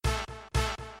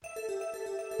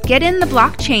Get in the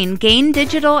blockchain, gain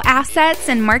digital assets,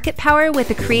 and market power with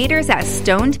the creators at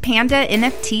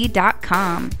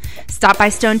StonedPandaNFT.com. Stop by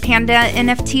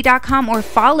StonedPandaNFT.com or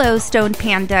follow Stoned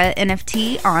Panda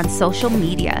NFT on social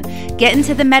media. Get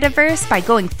into the metaverse by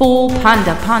going full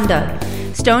panda.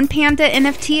 Stoned Panda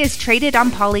NFT is traded on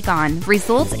Polygon.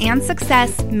 Results and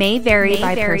success may vary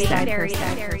by person.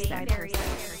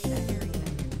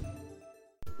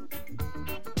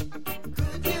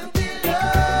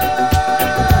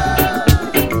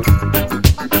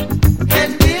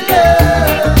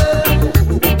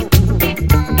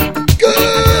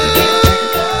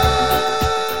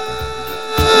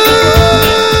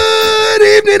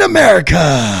 In America.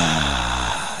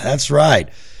 That's right.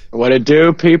 What it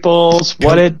do, peoples?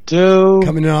 What it do?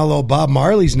 Coming in on a little Bob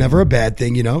Marley's never a bad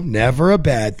thing, you know? Never a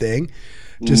bad thing.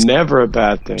 Never a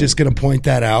bad thing. Just going to point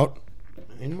that out.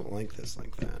 I don't like this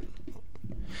like that.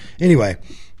 Anyway,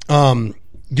 you know,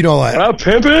 what up,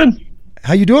 pimpin'?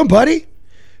 How you doing, buddy?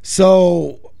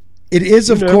 So, it is,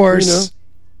 of course,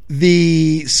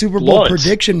 the Super Bowl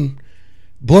prediction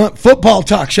blunt football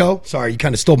talk show. Sorry, you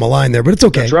kind of stole my line there, but it's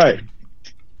okay. That's right.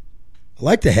 I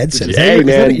like the headset. Is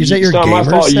that your gamer my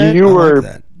fault. set?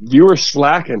 You were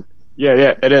slacking.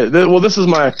 Yeah, it is. Well, this is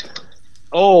my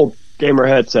old gamer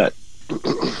headset. I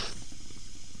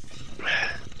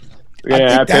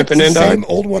think that's the same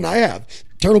old one I have.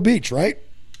 Turtle Beach, right?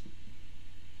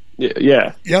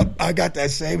 Yeah. Yep, I got that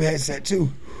same headset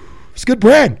too. It's a good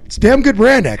brand. It's a damn good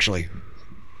brand, actually.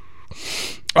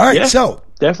 All right, so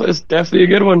it's definitely a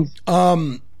good one.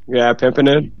 Yeah, pimping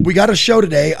it. We got a show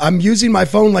today. I'm using my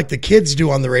phone like the kids do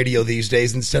on the radio these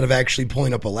days instead of actually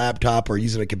pulling up a laptop or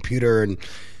using a computer and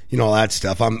all that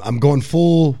stuff. I'm going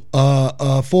full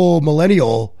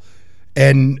millennial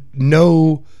and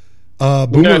no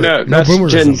boomer. No, that's boomerism.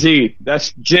 Gen Z.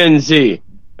 That's Gen Z.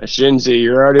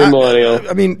 You're already a millennial.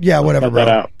 I mean, yeah, whatever,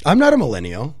 bro. I'm not a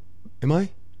millennial. Am I?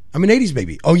 I'm an 80s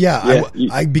baby. Oh yeah,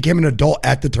 I became an adult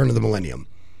at the turn of the millennium.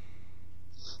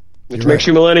 Which makes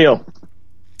you millennial.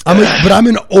 I'm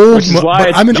an old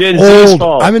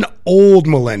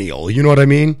millennial. You know what I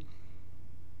mean?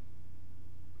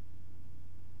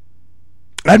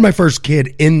 I had my first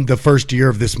kid in the first year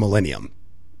of this millennium.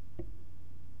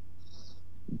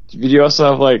 You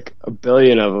also have like a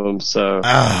billion of them, so.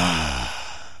 A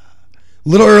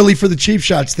little early for the cheap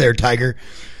shots there, Tiger.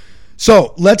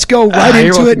 So let's go right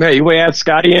into it. Man, you want to add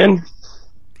Scotty in?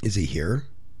 Is he here?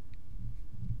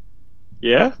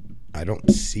 Yeah. I don't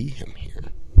see him here.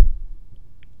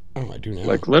 Oh, I do now.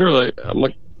 Like literally, I'm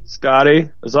like, Scotty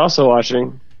is also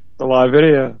watching the live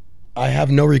video. I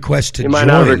have no request to join. You might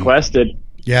not have requested.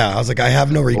 Yeah, I was like, I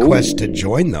have no request to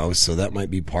join though, so that might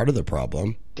be part of the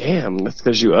problem. Damn, that's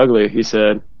because you ugly, he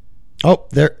said. Oh,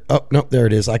 there. Oh, no, there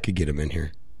it is. I could get him in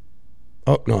here.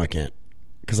 Oh, no, I can't.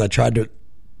 Because I tried to.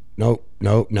 No.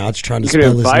 Now it's trying to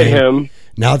spell his name. Him.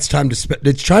 Now it's time to spell.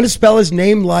 It's trying to spell his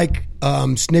name like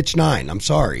Snitch9. I'm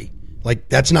sorry. Like,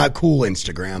 that's not cool,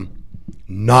 Instagram.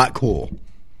 Not cool.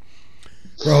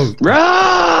 Bro,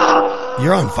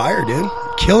 you're on fire, dude.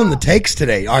 Killing the takes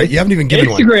today. All right, you haven't even given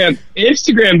one.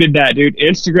 Instagram did that, dude.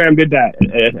 Instagram did that.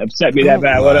 It upset me that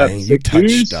bad. What up? You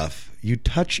touched stuff. You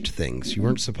touched things you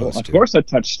weren't supposed to. Of course I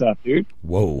touched stuff, dude.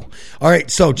 Whoa. All right,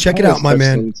 so check it out, my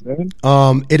man.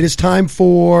 It is time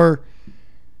for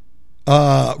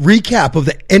recap of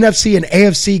the NFC and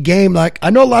AFC game. Like, I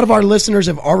know a lot of our listeners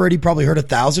have already probably heard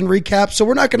 1,000 recaps, so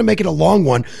we're not going to make it a long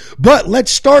one. But let's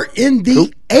start in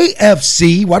the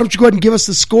AFC. Why don't you go ahead and give us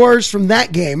the scores from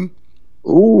that game?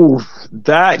 Ooh,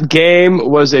 that game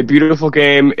was a beautiful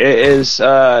game. It is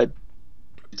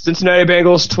Cincinnati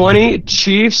Bengals 20,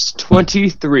 Chiefs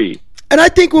 23. And I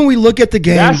think when we look at the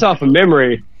game, that's off of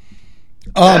memory.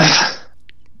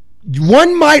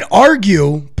 One might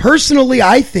argue, personally,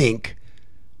 I think,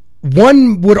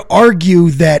 one would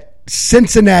argue that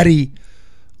Cincinnati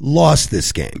lost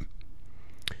this game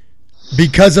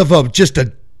because of just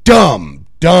a dumb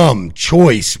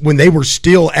choice when they were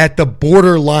still at the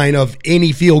borderline of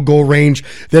any field goal range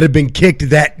that had been kicked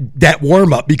that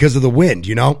warm up because of the wind,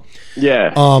 you know?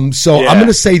 Yeah. I'm going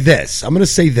to say this.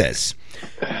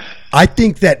 I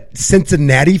think that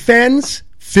Cincinnati fans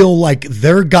feel like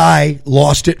their guy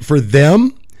lost it for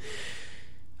them.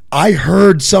 I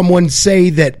heard someone say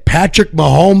that Patrick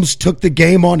Mahomes took the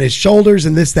game on his shoulders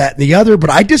and this, that, and the other, but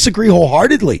I disagree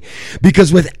wholeheartedly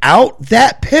because without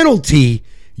that penalty,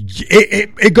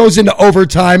 it goes into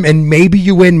overtime and maybe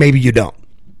you win, maybe you don't.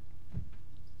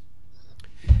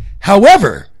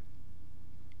 However,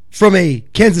 from a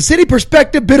Kansas City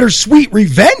perspective, bittersweet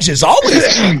revenge is always,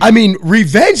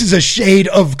 revenge is a shade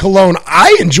of cologne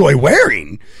I enjoy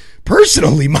wearing.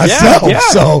 personally myself. Yeah.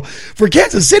 So for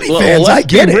Kansas City fans, I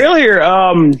get it. Real here.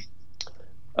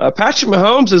 Patrick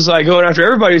Mahomes is like going after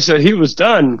everybody who said he was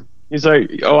done. He's like,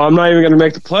 oh, I'm not even going to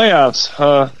make the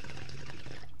playoffs.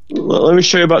 Let me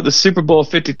show you about the Super Bowl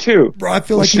 52. Bro, I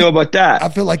feel what like you know about that. I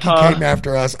feel like he came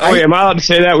after us. Oh, wait, am I allowed to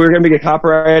say that? We're going to get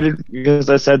copyrighted because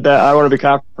I said that? I don't want to be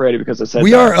copyrighted because I said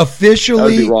we that. Are officially. That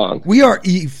would be wrong.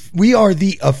 We are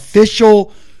the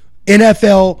official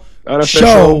NFL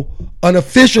show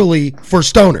unofficially for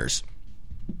stoners.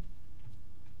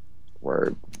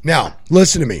 Word. Now,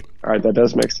 listen to me. All right, that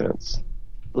does make sense.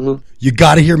 Mm-hmm. You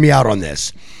got to hear me out on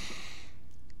this.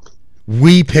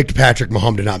 We picked Patrick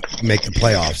Mahomes to not make the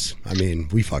playoffs. I mean,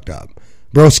 we fucked up.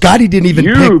 Bro, Scotty didn't even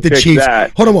pick the Chiefs.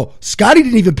 That. Hold on. Scotty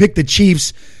didn't even pick the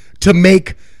Chiefs to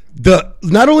make the...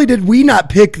 Not only did we not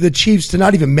pick the Chiefs to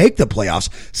not even make the playoffs,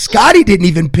 Scotty didn't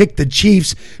even pick the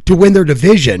Chiefs to win their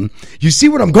division. You see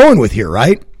what I'm going with here,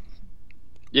 right?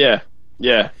 Yeah.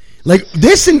 Like,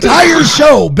 this entire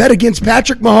show bet against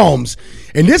Patrick Mahomes,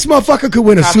 and this motherfucker could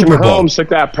win a Super Bowl. Mahomes took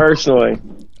that personally.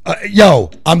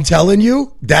 Yo, I'm telling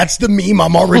you, that's the meme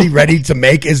I'm already ready to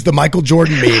make is the Michael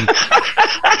Jordan meme.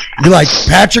 You're like,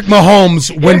 Patrick Mahomes.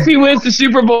 If he wins the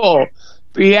Super Bowl,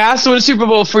 he has to win the Super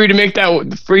Bowl for you to make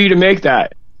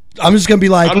that. I'm just going to be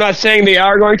like. I'm not saying they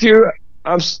are going to.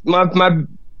 My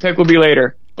pick will be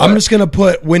later. But. I'm just going to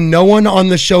put when no one on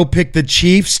the show picked the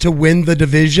Chiefs to win the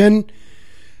division,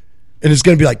 and it's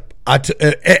going to be like, I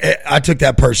took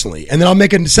that personally. And then I'll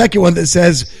make a second one that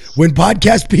says, when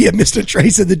Podcast P and Mr. Trey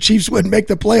said the Chiefs wouldn't make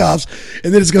the playoffs,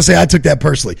 and then it's going to say, I took that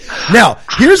personally. Now,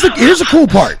 here's the cool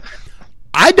part.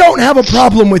 I don't have a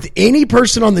problem with any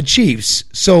person on the Chiefs,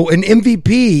 so an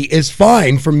MVP is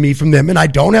fine from them, and I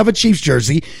don't have a Chiefs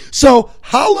jersey. So,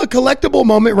 holla, collectible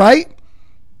moment, right?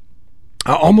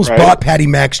 I almost bought Patty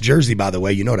Mac's jersey, by the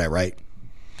way. You know that, right?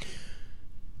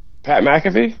 Pat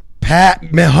McAfee? Pat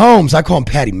Mahomes. I call him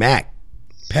Patty Mac.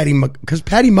 Because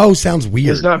Patty Mo sounds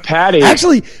weird. It's not Patty.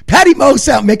 Actually, Patty Mo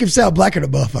make him sound blacker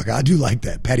than a motherfucker. I do like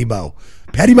that. Patty Mo.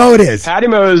 Patty Mo it is. Patty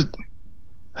Mo is...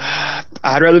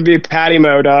 I'd rather be Patty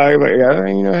Mo, dog. But yeah,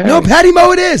 you know. Hey. No, Patty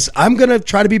Mo it is. I'm going to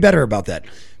try to be better about that.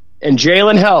 And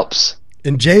Jalen helps.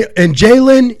 And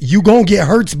Jalen, you going to get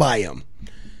hurts by him.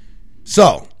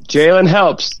 So. Jalen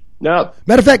helps. No.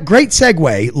 Matter of fact, great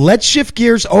segue. Let's shift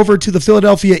gears over to the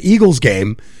Philadelphia Eagles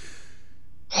game.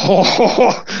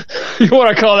 Oh, you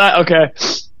want to call that? Okay.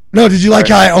 No, did you like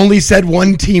how I only said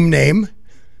one team name?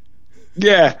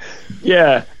 Yeah.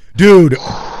 Dude,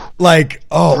 like,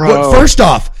 well, first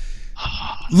off,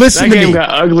 listen that to game me. Got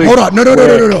ugly. Hold on. No.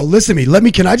 Listen to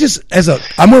me. Can I just,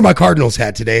 I'm wearing my Cardinals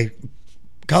hat today.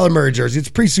 Kyler Murray jersey. It's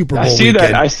pre-Super Bowl weekend.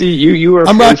 That. I see you were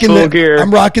I'm rocking full gear.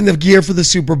 I'm rocking the gear for the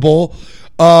Super Bowl.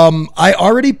 I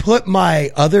already put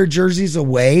my other jerseys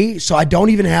away, so I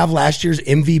don't even have last year's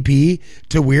MVP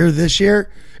to wear this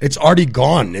year. It's already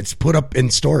gone. It's put up in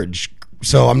storage.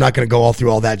 So I'm not going to go all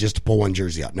through all that just to pull one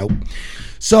jersey out. Nope.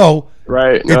 So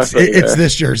right, it's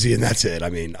this jersey and that's it. I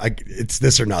mean, it's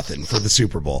this or nothing for the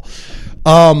Super Bowl.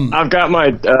 I've got my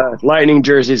Lightning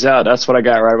jerseys out. That's what I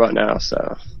got right about now.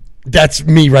 So that's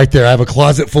me right there. I have a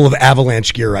closet full of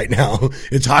Avalanche gear right now.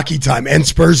 It's hockey time and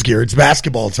Spurs gear. It's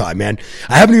basketball time, man.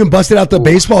 I haven't even busted out the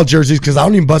baseball jerseys because I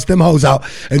don't even bust them hoes out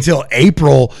until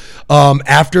April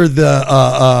after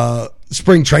the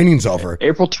spring training's over.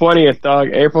 April 20th, dog.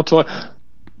 April 20th.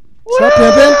 What's up,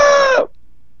 pimpin'?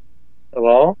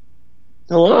 Hello?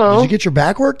 Did you get your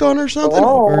back worked on or something?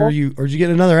 Hello? Or did you get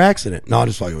another accident? No, I'm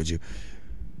just fucking with you.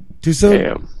 Too soon?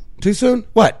 Damn. Too soon?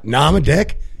 What? Nah, I'm a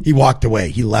dick. He walked away.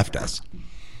 He left us.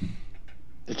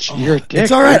 You're a dick.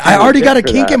 It's all right. I already got a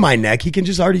kink in my neck. He can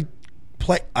just already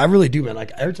play. I really do, man.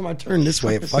 Like every time I turn this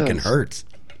way, it fucking hurts.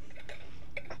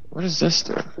 What is this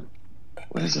thing?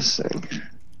 What is this thing?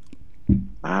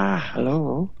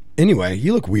 Hello. Anyway,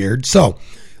 you look weird. So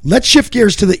let's shift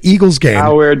gears to the Eagles game.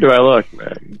 How weird do I look,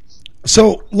 man?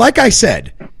 So, like I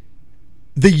said,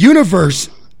 the universe,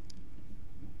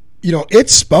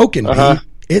 it's spoken.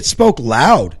 It spoke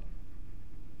loud.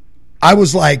 I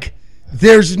was like,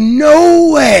 there's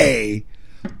no way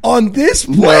on this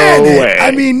planet. No way.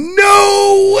 I mean,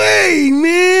 no way,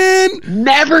 man.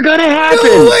 Never gonna happen.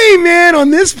 No way, man,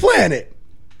 on this planet.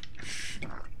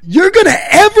 You're going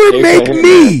to ever make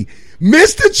me,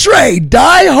 Mr. Trey,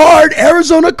 diehard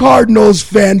Arizona Cardinals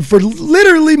fan for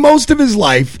literally most of his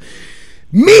life.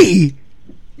 Me,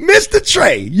 Mr.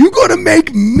 Trey, you're going to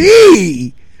make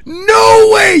me.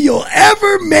 No way you'll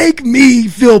ever make me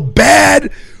feel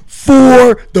bad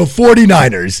for the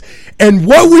 49ers. And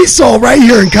what we saw right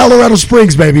here in Colorado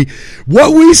Springs, baby,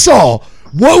 what we saw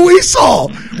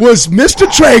was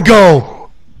Mr. Trey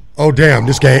go, oh, damn,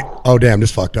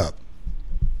 this fucked up.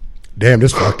 Damn,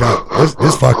 this fucked up.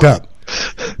 This fucked up.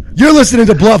 You're listening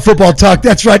to Blunt Football Talk.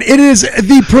 That's right. It is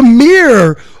the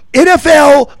premier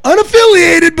NFL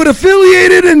unaffiliated, but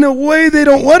affiliated in a way they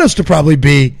don't want us to probably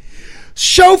be.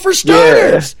 Show for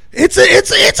stoners. Yeah.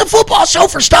 It's a football show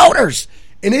for stoners,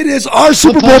 and it is our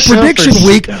Super Bowl prediction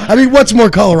week. I mean, what's more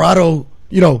Colorado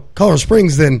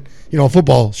Springs than a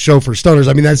football show for stoners?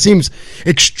 I mean, that seems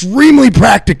extremely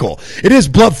practical. It is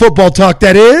Blunt Football Talk.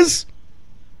 That is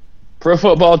Pro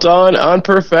Football Dawn,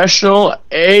 unprofessional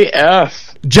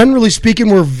AF. Generally speaking,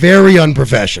 we're very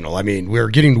unprofessional. I mean, we're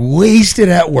getting wasted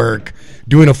at work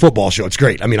doing a football show. It's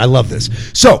great. I mean, I love this.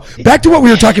 So, back to what we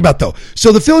were talking about, though.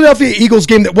 So, the Philadelphia Eagles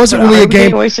game that wasn't really a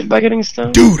game. Wasted by getting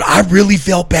stoned? Dude, I really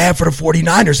felt bad for the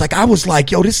 49ers. Like, I was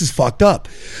like, yo, this is fucked up.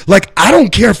 Like, I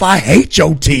don't care if I hate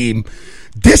your team.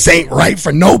 This ain't right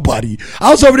for nobody.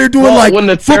 I was over there doing when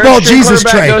the football Jesus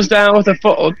train goes down with a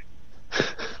foot.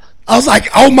 I was like,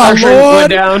 oh my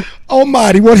Lord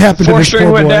Almighty, what happened to this poor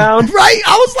boy? Went down. Right?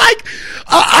 I was like,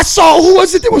 I saw, who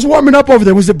was it that was warming up over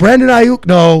there? Was it Brandon Ayuk?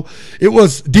 No. It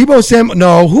was Deebo Samuel.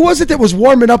 No. Who was it that was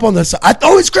warming up on the side? I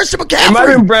thought it was Christian McCaffrey. It might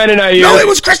have been Brandon Ayuk. No, it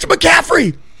was Christian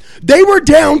McCaffrey. They were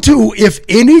down to, if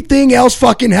anything else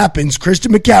fucking happens,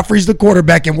 Christian McCaffrey's the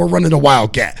quarterback and we're running a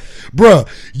Wildcat. Bruh,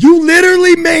 you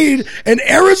literally made an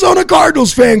Arizona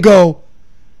Cardinals fan go,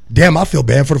 damn, I feel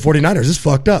bad for the 49ers. It's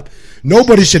fucked up.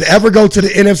 Nobody should ever go to the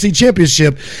NFC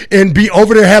Championship and be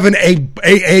over there having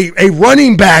a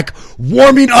running back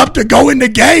warming up to go in the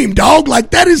game, dog.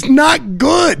 Like, that is not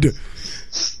good.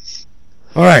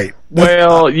 All right.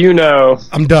 Well,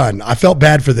 I'm done. I felt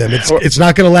bad for them. It's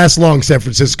not going to last long, San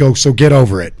Francisco, so get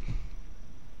over it.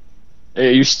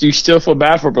 You still feel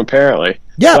bad for them, apparently.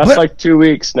 Yeah, that's like 2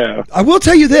 weeks now. I will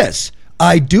tell you this.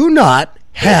 I do not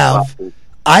have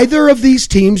either of these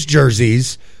teams'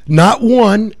 jerseys, not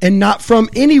one, and not from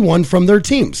anyone from their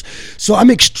teams. So I'm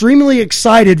extremely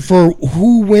excited for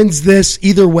who wins this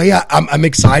either way. I'm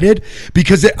excited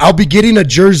because I'll be getting a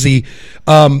jersey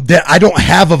that I don't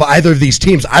have of either of these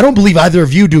teams. I don't believe either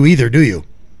of you do either, do you?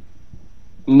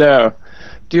 No.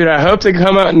 Dude, I hope they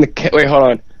come out in the... Wait, hold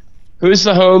on. Who's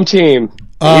the home team?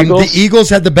 The Eagles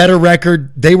had the better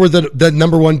record. They were the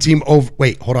number one team over...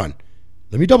 Wait, hold on.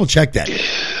 Let me double check that.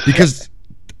 Because...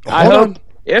 I hope,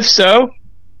 if so,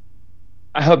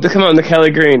 I hope they come out in the Kelly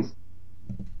Green.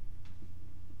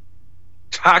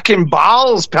 Talking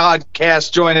Balls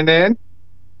podcast joining in.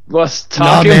 What's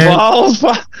Talking Balls?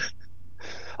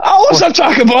 Oh, what's up,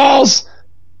 Talking Balls?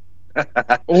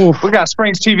 We got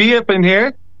Springs TV up in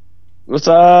here. What's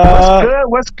up?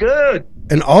 What's good?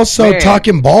 And also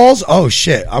Talking Balls? Oh,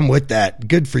 shit. I'm with that.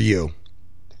 Good for you.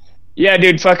 Yeah,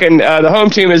 dude, fucking the home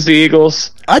team is the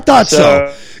Eagles. I thought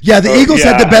so. Yeah, the Eagles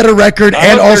had the better record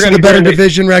and also the better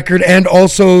division record and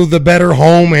also the better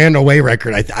home and away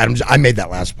record. I made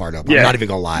that last part up. I'm not even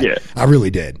going to lie. Yeah. I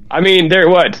really did. I mean, they're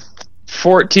what,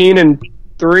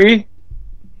 14-3?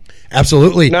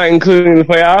 Absolutely. Not including the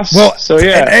playoffs? Well, so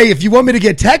yeah. Hey, if you want me to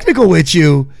get technical with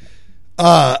you,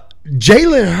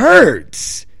 Jalen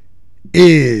Hurts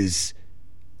is...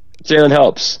 Jalen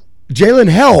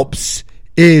Helps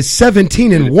is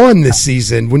 17-1 this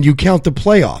season when you count the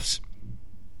playoffs.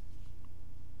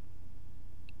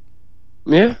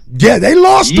 Yeah. Yeah, they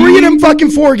lost 3 of them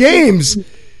fucking 4 games.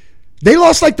 They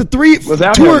lost like the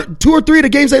 2 or 3 of the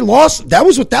games they lost. That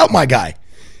was without my guy.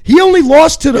 He only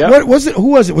lost to the what was it?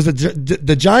 Who was it? Was it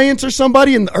the Giants or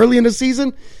somebody early in the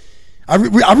season? I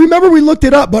remember we looked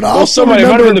it up, but I also somebody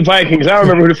remember might have been the Vikings. I don't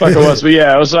remember who the fuck it was, but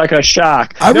yeah, it was like a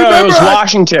shock. It was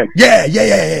Washington.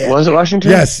 Yeah. Was it Washington?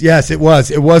 Yes, it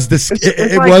was. It was the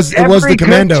every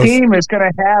Commandos. Good team is going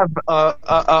to have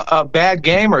a bad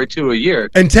game or two a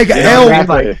year and take a L.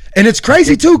 Exactly. And it's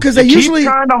crazy too because they usually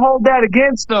keep trying to hold that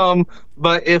against them.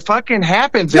 But it fucking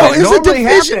happens. No, it's a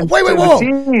division. Wait, whoa!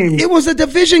 It was a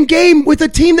division game with a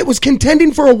team that was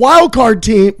contending for a wild card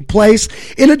team place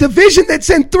in a division that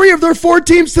sent 3 of their 4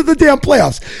 teams to the damn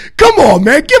playoffs. Come on,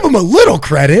 man, give them a little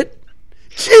credit.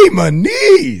 Gee, my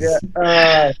knees.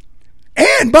 Yeah,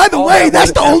 and by the way,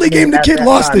 that's the only game the kid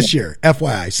lost this year.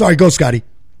 FYI. Sorry, go Scotty.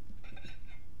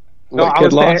 No,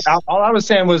 all I was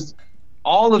saying was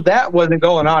all of that wasn't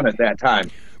going on at that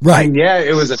time. Right. I mean, yeah,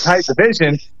 it was a tight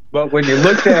division. But when you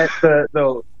looked at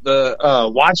the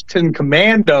Washington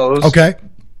Commandos, okay,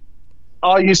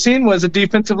 all you seen was a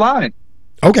defensive line.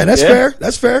 Okay, that's fair.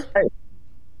 That's fair.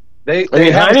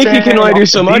 Heineke can only do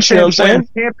so much. You know what I'm saying?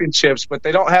 Championships, but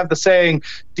they don't have the saying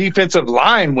defensive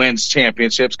line wins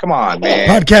championships. Come on, man.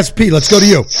 Podcast P, let's go to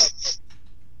you.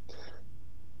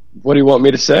 What do you want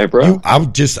me to say, bro? I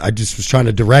just was trying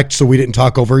to direct so we didn't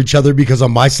talk over each other because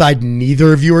on my side,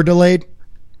 neither of you are delayed.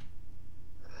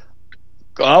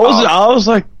 I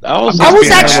was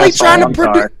actually trying to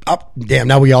predict. Oh, damn!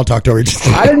 Now we all talked over each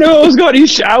other. I didn't know what was going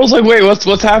on. I was like, wait,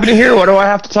 what's happening here? What do I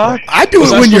have to talk? I do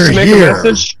it when you're here,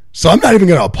 so I'm not even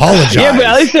going to apologize. Yeah, but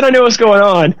at least then I know what's going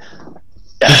on.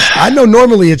 I know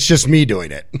normally it's just me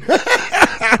doing it.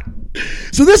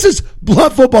 So this is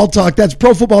Blunt Football Talk. That's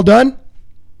Pro Football Done.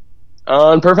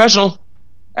 Unprofessional.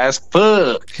 As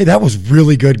fuck. Hey, that was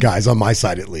really good, guys, on my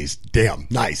side at least. Damn,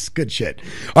 nice. Good shit.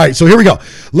 All right, so here we go.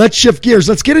 Let's shift gears.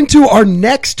 Let's get into our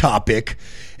next topic.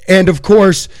 And, of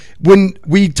course, when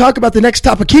we talk about the next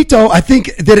topiquito, I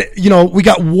think that, we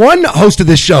got one host of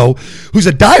this show who's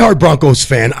a diehard Broncos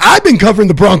fan. I've been covering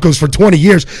the Broncos for 20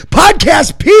 years.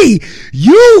 Podcast P,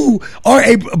 you are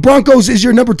Broncos is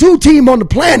your number 2 team on the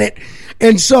planet.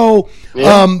 And so,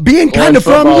 being kind of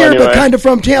from here, but kind of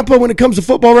from Tampa when it comes to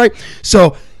football, right?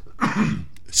 So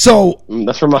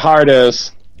that's where my heart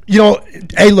is.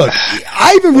 Hey, look,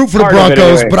 I even root for the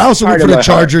Broncos, but I also root for the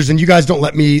Chargers, and you guys don't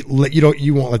let me.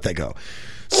 You won't let that go.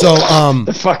 So,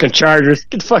 the fucking Chargers,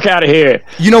 get the fuck out of here.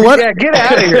 You know what? Yeah, get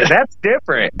out of here. That's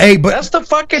different. Hey, but that's the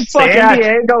fucking San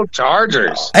Diego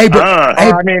Chargers. Hey, but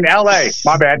I mean LA.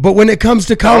 My bad. But when it comes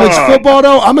to college football,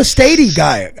 though, I'm a Statey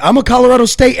guy. I'm a Colorado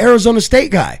State, Arizona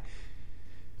State guy.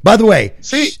 By the way,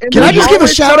 can I just give a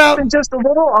shout out? Just a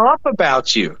little off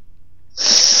about you.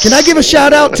 Can I give a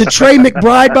shout out to Trey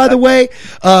McBride, by the way?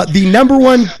 The number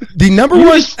one.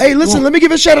 Hey, listen, let me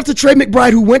give a shout out to Trey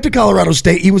McBride, who went to Colorado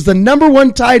State. He was the number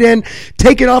 1 tight end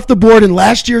taken off the board in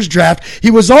last year's draft. He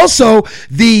was also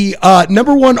the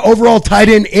number 1 overall tight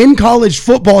end in college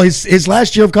football, his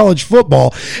last year of college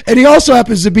football. And he also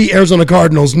happens to be Arizona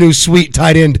Cardinals' new sweet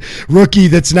tight end rookie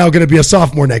that's now going to be a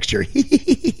sophomore next year.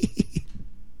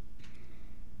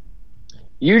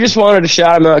 You just wanted to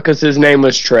shout him out because his name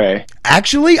was Trey.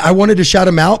 Actually, I wanted to shout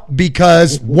him out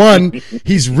because, 1,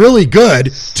 he's really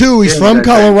good. 2, he's from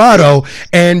Colorado.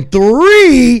 And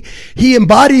 3, he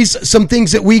embodies some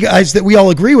things that we all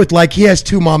agree with, like he has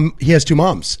two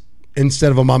moms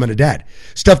instead of a mom and a dad.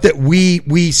 Stuff that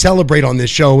we celebrate on this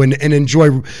show and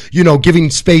enjoy, giving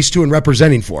space to and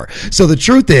representing for. So the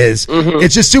truth is,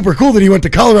 It's just super cool that he went to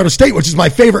Colorado State, which is my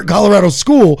favorite Colorado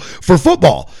school for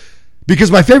football.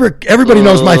 Because everybody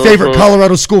knows my favorite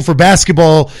Colorado school for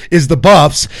basketball is the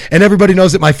Buffs, and everybody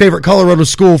knows that my favorite Colorado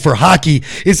school for hockey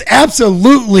is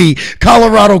absolutely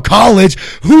Colorado College.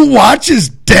 Who watches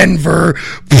Denver?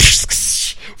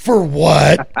 For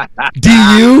what?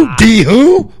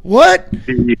 D-U? What?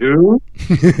 D-U?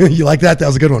 You like that? That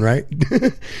was a good one, right?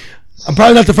 I'm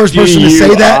probably not the first person to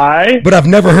say that, but I've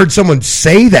never heard someone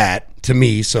say that to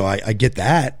me, so I get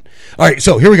that. All right,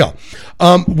 so here we go.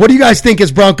 What do you guys think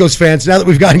as Broncos fans, now that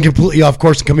we've gotten completely off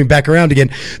course and coming back around again?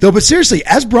 Though, but seriously,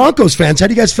 as Broncos fans, how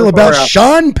do you guys feel about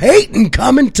Sean Payton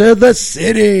coming to the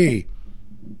city?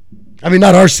 I mean,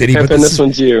 not our city, but this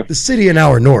one's you. The city in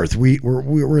our north.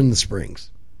 We're in the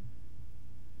Springs.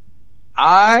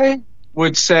 I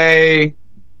would say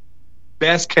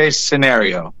best case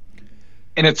scenario.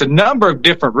 And it's a number of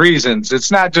different reasons.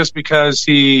 It's not just because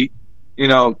he,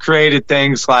 created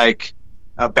things like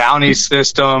a bounty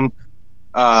system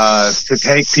to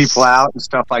take people out and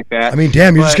stuff like that. I mean,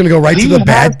 damn, you're just going to go right to the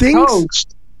bad things?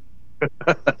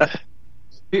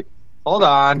 Hold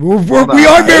on. We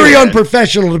are very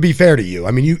unprofessional, to be fair to you.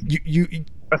 I mean, you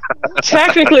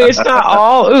technically, it's not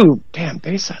all. Ooh, damn,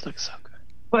 Bayside looks so good.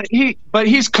 But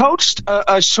he's coached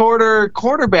a shorter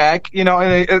quarterback. And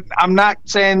I'm not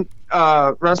saying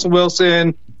Russell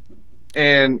Wilson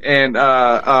and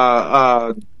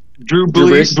Drew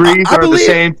Brees are the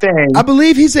same thing. I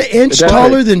believe he's an inch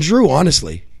taller than Drew,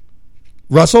 honestly.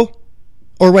 Russell?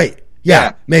 Or wait.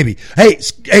 Yeah, maybe. Hey,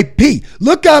 P,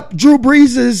 look up Drew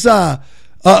Brees'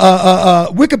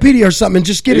 Wikipedia or something and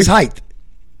just get his height.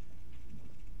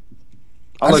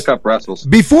 I'll look up Russell's.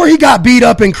 Before he got beat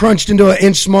up and crunched into an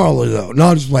inch smaller, though. No,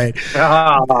 I'm just playing. Hey,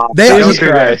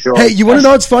 you want to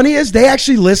know what's funny is they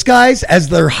actually list guys as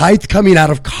their height coming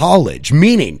out of college,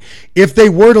 meaning if they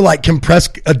were to compress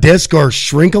a disc or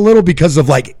shrink a little because of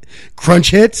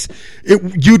crunch hits,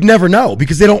 you'd never know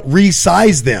because they don't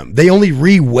resize them. They only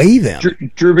re-weigh them.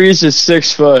 Drew Brees is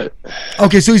 6 foot.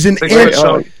 Okay, so he's an inch.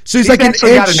 So he's like an inch.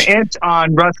 Got an inch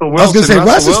on Russell Wilson. I was going to say,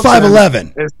 Russ is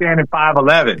 5'11". Is standing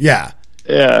 5'11". Yeah.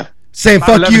 Yeah. Saying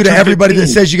fuck you to everybody that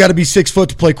says you got to be 6 foot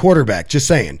to play quarterback. Just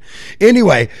saying.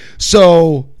 Anyway,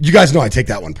 so you guys know I take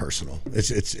that one personal.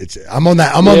 It's I'm on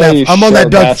that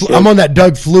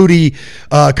Doug Flutie,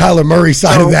 Kyler Murray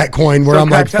side of that coin where I'm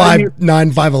like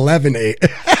 5'9", 5'11",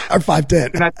 or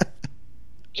 5'10".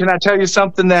 Can I tell you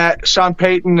something that Sean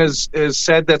Payton has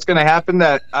said that's going to happen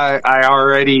that I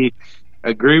already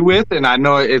agree with, and I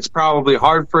know it's probably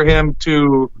hard for him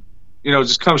to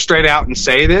just come straight out and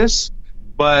say this,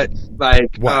 but like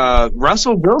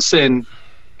Russell Wilson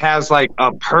has like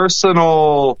a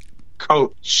personal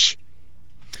coach.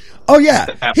 Oh yeah,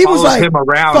 he was like, him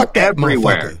around fuck that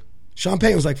everywhere. Sean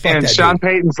Payton was like, fuck and that Sean dude.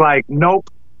 Payton's like, nope,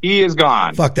 he is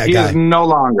gone. Fuck that he guy. He is no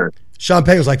longer. Sean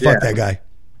Payton was like, fuck that guy.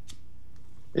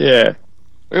 Yeah.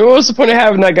 I mean, what was the point of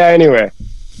having that guy anyway?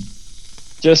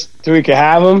 Just so we could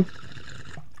have him?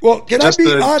 Well, can Just I be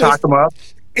to honest? talk him up?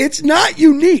 It's not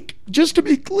unique, just to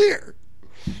be clear.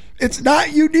 It's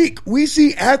not unique. We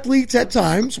see athletes at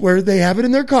times where they have it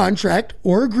in their contract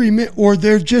or agreement, or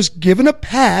they're just given a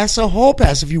pass, a hall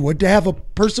pass, if you would, to have a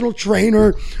personal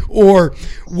trainer or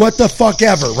what the fuck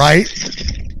ever, right?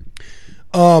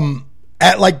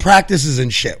 At like practices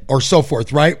and shit or so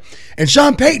forth, right? And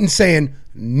Sean Payton's saying,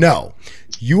 no,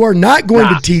 you are not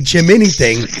going to teach him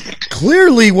anything.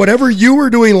 Clearly, whatever you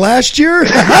were doing last year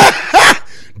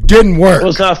didn't work. Well,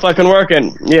 it's not fucking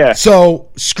working. Yeah. So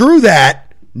screw that.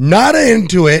 Not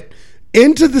into it.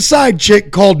 Into the side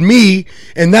chick called me,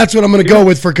 and that's what I'm going to go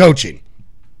with for coaching.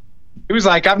 He was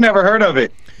like, I've never heard of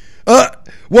it.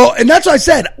 Well, and that's what I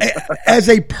said. As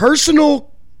a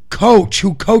personal coach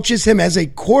who coaches him as a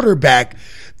quarterback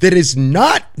that is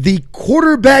not the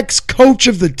quarterback's coach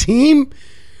of the team,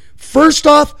 first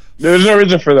off, there's no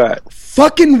reason for that.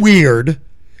 Fucking weird.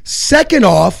 Second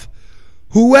off,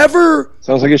 whoever...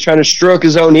 Sounds like he's trying to stroke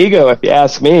his own ego, if you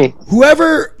ask me.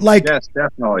 Whoever, like... Yes,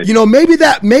 definitely.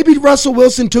 Maybe Russell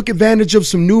Wilson took advantage of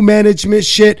some new management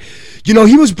shit. He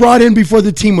was brought in before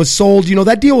the team was sold.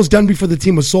 That deal was done before the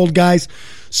team was sold, guys.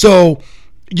 So,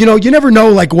 you never know,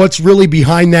 like, what's really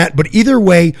behind that. But either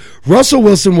way, Russell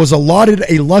Wilson was allotted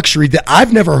a luxury that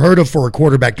I've never heard of for a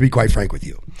quarterback, to be quite frank with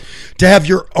you. To have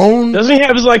your own... Doesn't he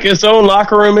have his own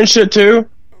locker room and shit, too?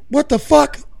 What the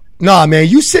fuck? Nah, man,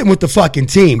 you sitting with the fucking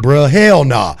team, bro. Hell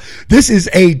nah. This is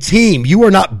a team. You are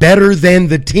not better than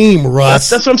the team, Russ.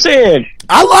 That's what I'm saying.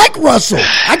 I like Russell.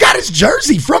 I got his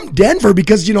jersey from Denver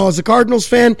because, as a Cardinals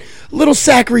fan, a little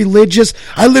sacrilegious.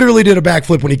 I literally did a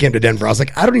backflip when he came to Denver. I was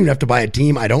like, I don't even have to buy a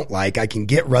team I don't like. I can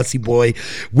get Rusty Boy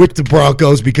with the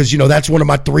Broncos because, that's one of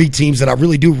my 3 teams that I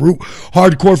really do root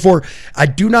hardcore for.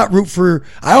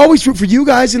 I always root for you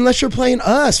guys unless you're playing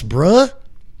us, bruh.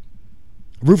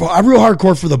 I'm real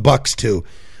hardcore for the Bucks too.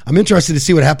 I'm interested to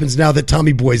see what happens now that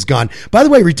Tommy Boy's gone. By the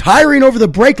way, retiring over the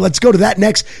break. Let's go to that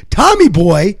next. Tommy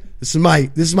Boy. This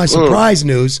is my surprise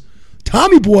news.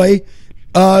 Tommy Boy,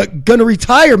 gonna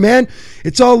retire, man.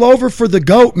 It's all over for the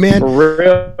GOAT, man. For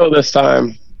real this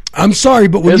time. I'm sorry,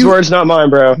 but his words, not mine,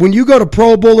 bro. When you go to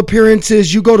Pro Bowl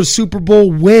appearances, you go to Super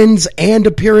Bowl wins and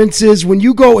appearances. When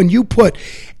you go and you put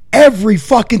every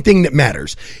fucking thing that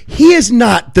matters, he is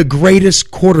not the greatest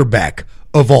quarterback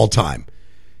of all time.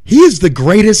 He is the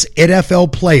greatest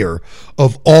NFL player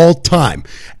of all time.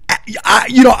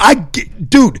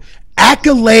 Dude,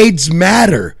 accolades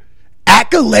matter.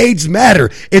 Accolades matter.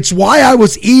 It's why I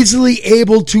was easily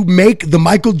able to make the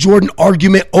Michael Jordan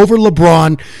argument over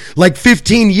LeBron like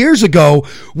 15 years ago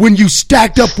when you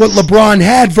stacked up what LeBron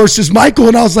had versus Michael,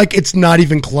 and I was like, it's not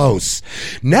even close.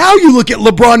 Now you look at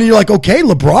LeBron and you're like, okay,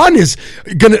 LeBron is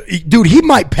gonna, dude, he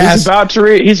might pass.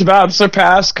 He's about to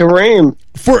surpass Kareem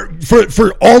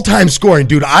for all-time scoring,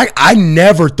 dude. I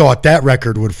never thought that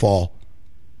record would fall.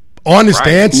 Honest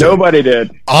answer. Nobody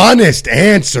did. Honest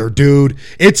answer, dude.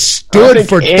 It stood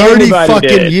for 30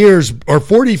 fucking years or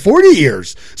 40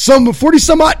 years. 40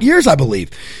 some odd years, I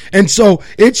believe. And so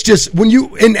it's just when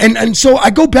you and so I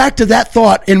go back to that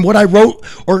thought and what I wrote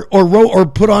or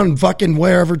put on fucking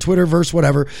wherever, Twitterverse,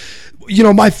 whatever.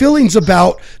 My feelings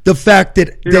about the fact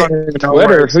that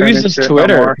Twitter. Who uses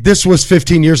Twitter? This was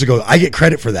 15 years ago. I get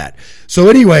credit for that. So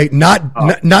anyway,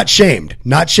 not shamed,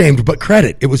 but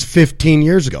credit. It was 15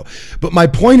 years ago. But my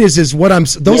point is what I'm.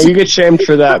 You get shamed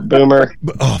for that, boomer.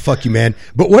 Oh, fuck you, man.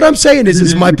 But what I'm saying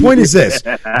is my point is this: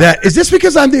 is this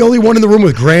because I'm the only one in the room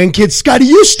with grandkids? Scotty,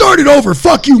 you started over.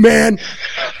 Fuck you, man.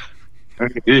 I'm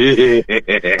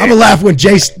gonna laugh when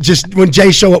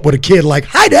Jay show up with a kid like,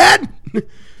 "Hi, Dad."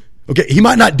 Okay, he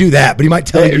might not do that, but he might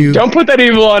tell you. Don't put that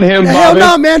evil on him, Hell Bobby.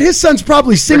 no, man. His son's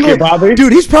probably single.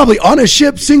 Dude, he's probably on a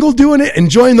ship, single, doing it,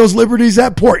 enjoying those liberties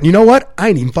at port. And you know what? I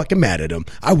ain't even fucking mad at him.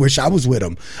 I wish I was with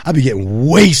him. I'd be getting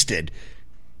wasted.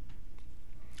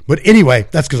 But anyway,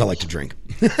 that's because I like to drink.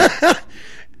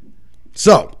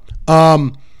 So,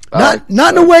 not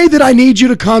in a way that I need you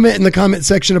to comment in the comment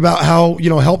section about how,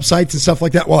 help sites and stuff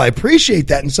like that. Well, I appreciate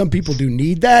that, and some people do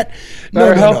need that.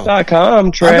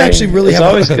 BetterHelp.com, Trey. I'm actually really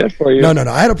always good for you. No.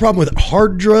 I had a problem with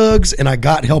hard drugs, and I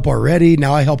got help already.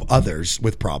 Now I help others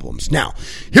with problems. Now,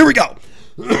 here we go.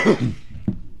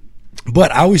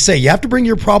 But I always say, you have to bring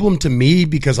your problem to me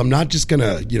because I'm not just going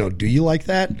to, do you like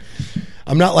that?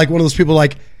 I'm not like one of those people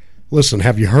like, listen,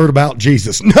 have you heard about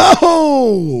Jesus?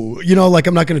 No!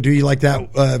 I'm not going to do you like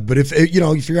that. But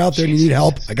if you're out there and you need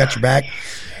help, I got your back.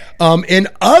 In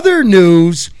other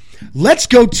news, let's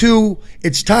go to,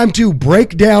 it's time to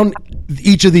break down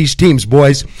each of these teams,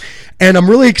 boys. And I'm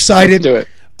really excited. Let's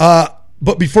do it.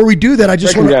 But before we do that, I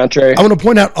want to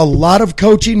point out a lot of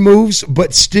coaching moves,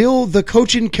 but still the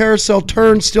coaching carousel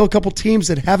turns. Still a couple teams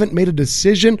that haven't made a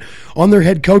decision on their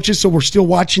head coaches, so we're still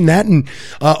watching that. And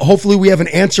hopefully we have an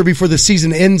answer before the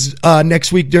season ends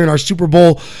next week during our Super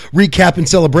Bowl recap and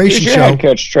celebration Who's show. your head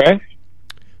coach, Trey?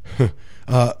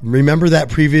 Remember that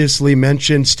previously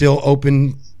mentioned still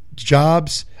open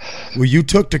jobs? Well, you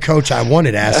took the coach I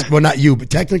wanted. Well, not you,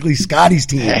 but technically Scotty's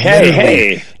team.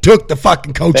 Hey. Took the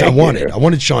fucking coach Thank I wanted. you. I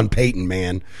wanted Sean Payton,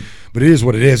 man. But it is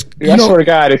what it is. I swear to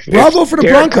God, if bravo for the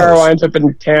Derek Broncos. Carr winds up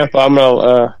in Tampa, I'm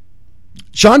gonna.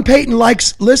 Sean Payton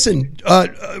likes. Listen,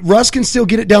 Russ can still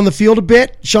get it down the field a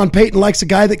bit. Sean Payton likes a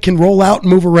guy that can roll out and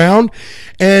move around.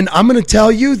 And I'm going to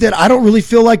tell you that I don't really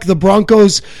feel like the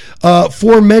Broncos'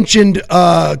 aforementioned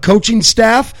coaching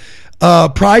staff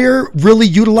prior really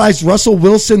utilized Russell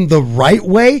Wilson the right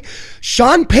way.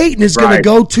 Sean Payton is going to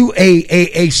go to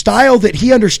a style that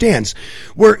he understands,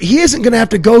 where he isn't going to have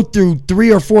to go through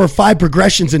 3 or 4 or 5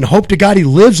 progressions and hope to God he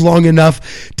lives long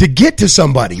enough to get to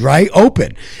somebody, right?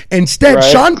 Open. Instead,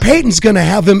 Sean Payton's going to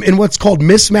have him in what's called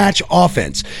mismatch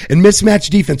offense and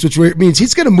mismatch defense, which means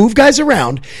he's going to move guys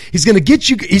around. He's going to get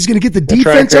the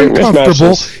defense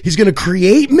uncomfortable. He's going to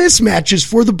create mismatches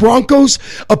for the Broncos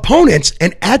opponents.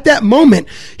 And at that moment,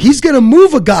 he's going to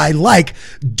move a guy like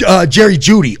Jerry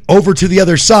Jeudy over to the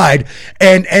other side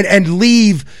and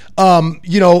leave,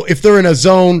 if they're in a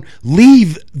zone,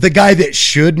 leave the guy that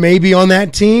should maybe on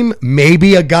that team,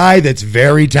 maybe a guy that's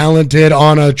very talented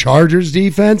on a Chargers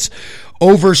defense,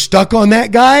 overstuck on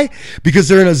that guy because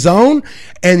they're in a zone,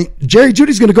 and Jerry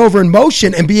Jeudy's going to go over in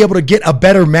motion and be able to get a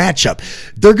better matchup.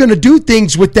 They're going to do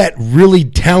things with that really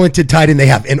talented tight end they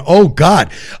have. And oh God,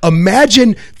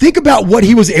 think about what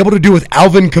he was able to do with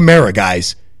Alvin Kamara,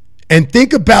 guys. And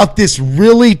think about this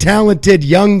really talented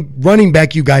young running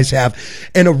back you guys have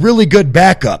and a really good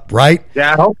backup, right?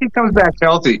 Yeah, I hope he comes back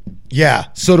healthy. Yeah,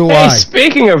 so do Hey, I.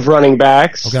 speaking of running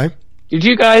backs, Okay. Did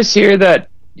you guys hear that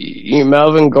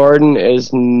Melvin Gordon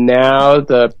is now on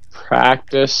the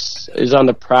practice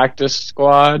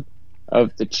squad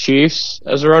of the Chiefs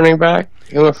as a running back?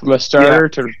 He went from a starter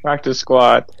to the practice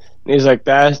squad. And he's like,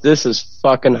 this is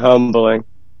fucking humbling.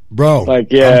 Bro, I'm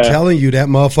telling you, that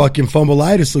motherfucking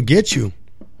fumbleitis will get you.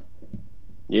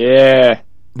 Yeah.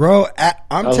 Bro,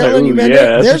 I'm telling you, man,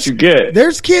 that's what you get.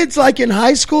 There's kids like in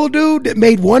high school, dude, that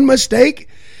made one mistake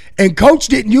and coach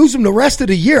didn't use them the rest of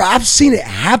the year. I've seen it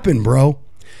happen, bro.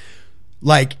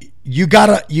 Like,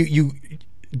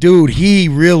 dude, he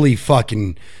really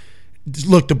fucking,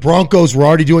 look, the Broncos were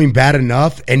already doing bad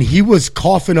enough, and he was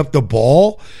coughing up the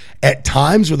ball at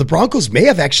times where the Broncos may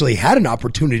have actually had an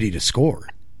opportunity to score.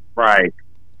 Right.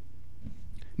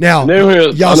 Now,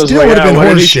 y'all still would have been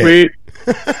horse shit.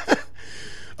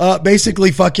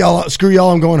 Basically, fuck y'all, screw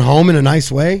y'all, I'm going home in a nice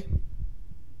way.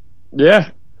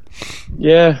 Yeah.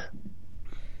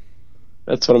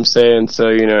 That's what I'm saying.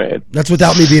 So, that's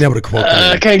without me being able to quote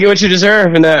that. Kind of get what you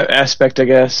deserve in that aspect, I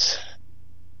guess.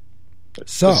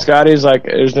 So Scotty's like,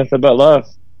 there's nothing but love.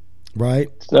 Right.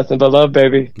 It's nothing but love,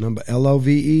 baby. Number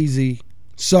LOVEZ.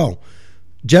 So,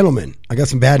 gentlemen, I got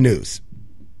some bad news.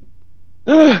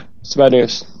 It's bad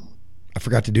news. I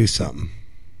forgot to do something.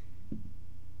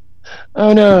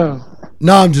 Oh, no.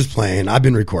 No, I'm just playing. I've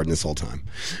been recording this whole time.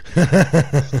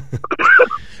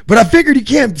 But I figured you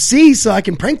can't see, so I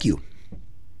can prank you.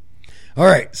 All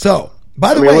right. So,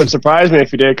 by the way, it wouldn't surprise me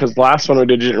if you did, because the last one we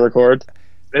did, you didn't record.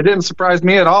 It didn't surprise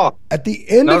me at all. At the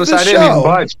end of the show, I didn't even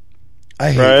budge.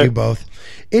 I hate you both.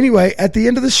 Anyway, at the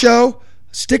end of the show,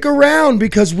 stick around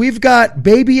because we've got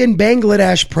Baby in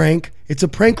Bangladesh prank. It's a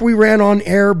prank we ran on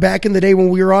air back in the day when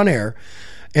we were on air.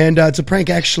 And it's a prank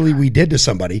actually we did to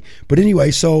somebody. But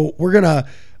anyway, so we're going to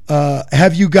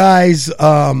have you guys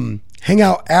hang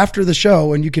out after the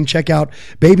show, and you can check out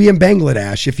Baby in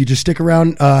Bangladesh. If you just stick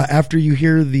around after you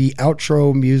hear the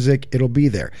outro music, it'll be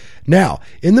there. Now,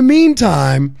 in the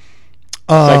meantime...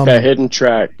 like that hidden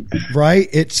track. Right?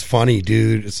 It's funny,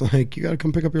 dude. It's like, you got to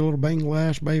come pick up your little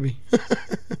Bangladesh, baby.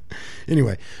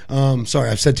 Anyway, sorry,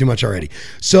 I've said too much already.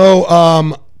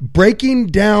 So, breaking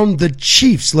down the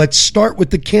Chiefs. Let's start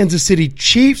with the Kansas City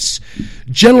Chiefs.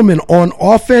 Gentlemen, on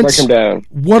offense, break them down.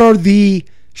 What are the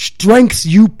strengths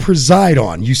you preside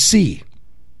on, you see?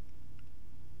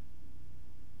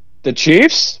 The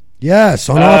Chiefs? Yes,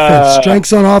 on offense.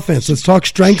 Strengths on offense. Let's talk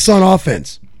strengths on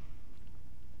offense.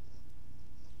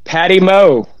 Patty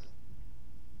Moe.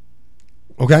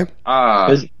 Okay.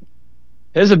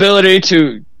 His ability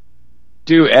to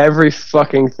do every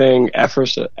fucking thing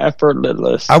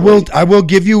effortless. I will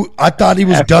give you. I thought he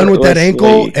was done with that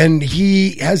ankle, and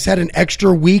he has had an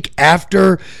extra week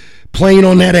after playing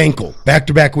on that ankle,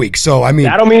 back-to-back weeks. So I mean,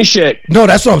 that don't mean shit. No,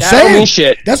 that's what I'm saying. Don't mean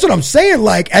shit. That's what I'm saying.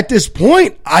 Like at this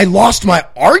point, I lost my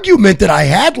argument that I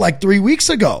had like 3 weeks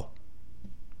ago.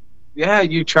 Yeah,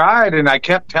 you tried, and I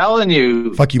kept telling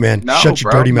you. Fuck you, man. No, Shut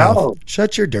your bro, dirty mouth. no.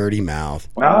 Shut your dirty mouth.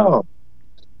 No.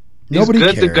 Nobody He's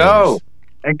good cares. to go.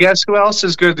 And guess who else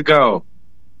is good to go?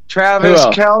 Travis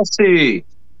Kelce.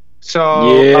 So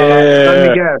let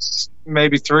me guess,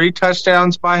 maybe 3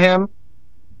 touchdowns by him.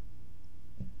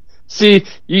 See,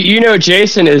 you know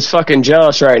Jason is fucking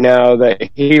jealous right now that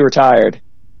he retired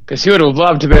because he would have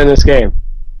loved to be in this game.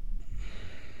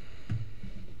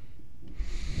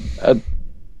 I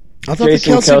thought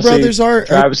Jason the Kelce brothers are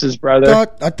Travis's brother.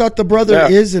 I thought the brother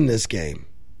is in this game.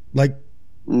 Like,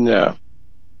 no.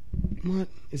 What?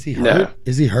 Is he hurt? No.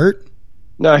 Is he hurt?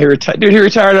 No, he retired. Dude, he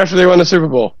retired after they won the Super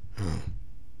Bowl.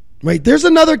 Wait, there's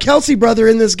another Kelce brother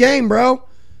in this game, bro.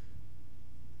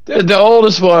 The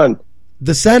oldest one.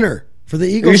 The center for the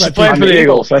Eagles. He used to play for the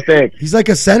Eagles, I think. He's like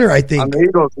a center, I think. On the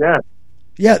Eagles, yeah.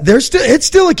 Yeah, it's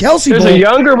still a Kelce There's Bowl. a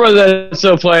younger brother that's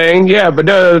still playing, yeah, but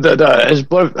no, his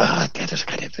blood. God, there's a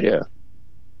goddamn video.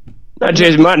 Not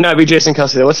Jason, might not be Jason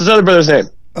Kelce though. What's his other brother's name?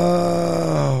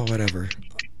 Whatever.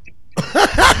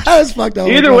 That's fucked up.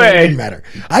 Either way, it doesn't matter.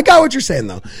 I got what you're saying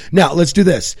though. Now let's do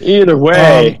this. Either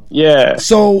way, yeah.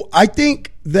 So I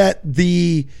think that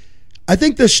the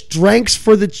strengths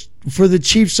for the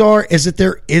Chiefs is that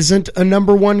there isn't a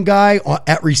number one guy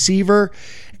at receiver,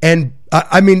 and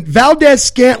I mean Valdez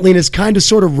Scantling is kind of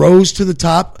sort of rose to the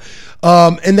top,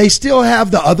 and they still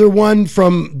have the other one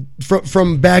from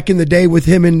back in the day with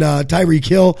him and Tyreek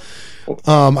Hill.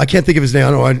 I can't think of his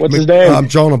name. What's his name? I'm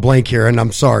drawing a blank here, and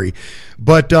I'm sorry.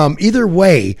 But either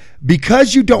way,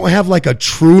 because you don't have like a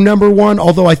true number one,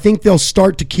 although I think they'll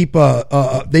start to keep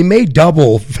they may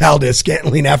double Valdez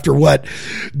Scantling after what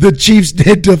the Chiefs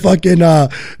did to fucking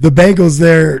the Bengals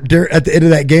there at the end of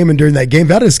that game and during that game.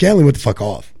 Valdez Scantling went the fuck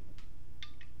off.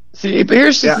 See, but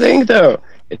here's the thing, though.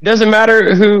 It doesn't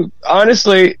matter who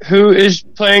is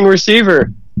playing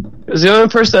receiver. Because the only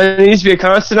person that needs to be a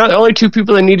constant out, the only 2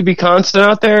 people that need to be constant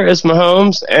out there is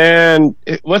Mahomes and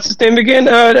what's his name again?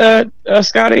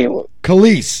 Scotty?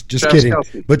 Khalees. Just kidding.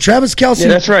 Kelce. But Travis Kelce. Yeah,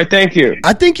 that's right. Thank you.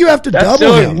 I think you have to That's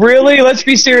double the him. Really, let's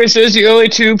be serious. Those are the only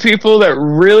 2 people that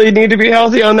really need to be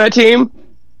healthy on that team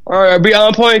or be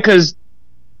on point because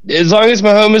as long as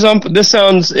Mahomes is on, this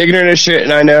sounds ignorant as shit,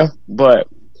 and I know, but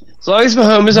as long as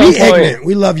Mahomes is on Be point, ignorant.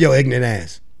 We love your ignorant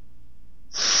ass.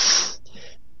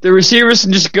 the receivers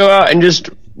can just go out and just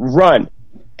run.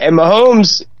 And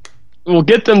Mahomes will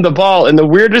get them the ball in the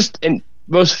weirdest and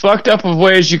most fucked up of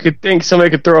ways you could think somebody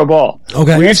could throw a ball.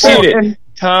 Okay. We've seen it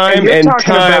time and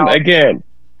time again.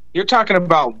 You're talking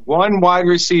about 1 wide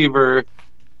receiver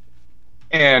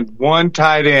and 1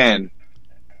 tight end.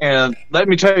 And let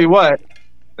me tell you what,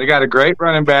 they got a great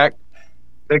running back.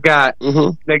 They got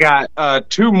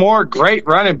 2 more great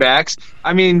running backs.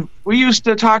 I mean, we used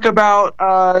to talk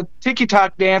about Tiki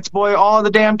Talk Dance Boy all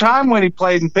the damn time when he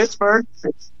played in Pittsburgh.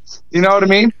 You know what I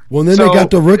mean? Well, then they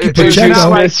got the rookie It's Pacheco. not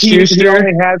like he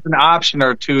only has an option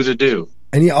or 2 to do.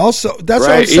 And he also, that's what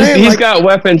Right. I'm saying. He's got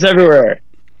weapons everywhere.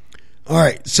 All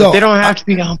right, so They don't have to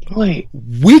be on point.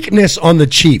 weakness on the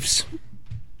Chiefs.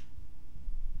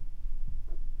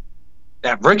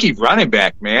 That rookie running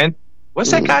back, man.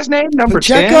 What's that guy's name? Number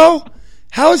 10? Pacheco?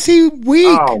 How is he weak?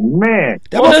 Oh, man.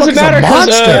 That Well, it doesn't motherfucker's a matter 'cause,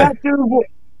 monster.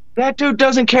 That dude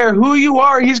doesn't care who you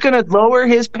are. He's going to lower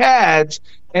his pads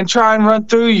and try and run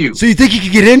through you. So you think he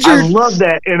could get I injured? love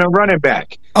that in a running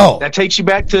back. Oh, That takes you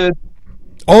back to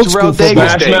old school Terrell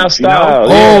Davis football. Smash mouth days, you know? style.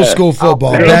 Old yeah. school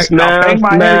football. I'll Back- bang my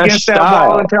head Mash against that style.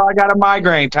 ball until I got a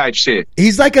migraine type shit.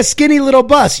 He's like a skinny little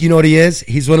bus. You know what he is?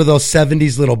 He's one of those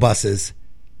 70s little buses.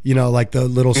 You know, like the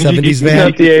little 70s He's van.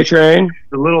 not the A-Train.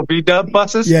 The little B-dub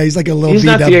buses. Yeah, he's like a little He's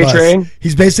not beat-up the bus. A-Train.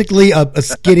 He's basically a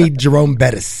skinny Jerome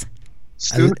Bettis.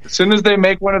 As soon as they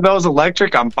make one of those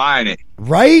electric, I'm buying it.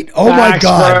 Right? Oh my Facts,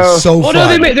 God. bro. So well,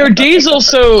 fun. no, they're diesel,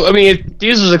 so, I mean,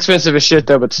 diesel's expensive as shit,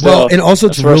 though, but still. Well, and also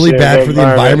it's That's really worse bad for the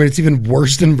environment. It's even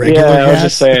worse than regular Yeah, gas. I was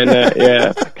just saying that,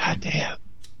 yeah. God damn.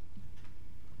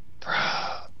 Bro.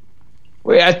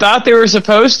 Wait, I thought they were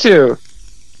supposed to.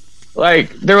 Like,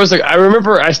 there was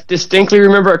I distinctly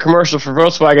remember a commercial for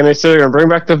Volkswagen. They said they were going to bring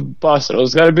back the bus, and it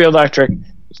was going to be electric.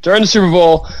 It's during the Super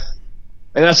Bowl,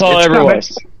 and that's all It's it ever coming.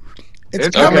 was. It's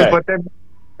coming. coming, but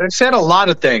They said a lot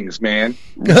of things, man.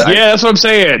 Yeah, that's what I'm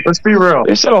saying. Let's be real.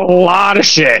 They said a lot of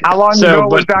shit. How long ago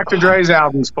was Dr. Dre's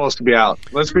album supposed to be out?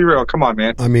 Let's be real. Come on,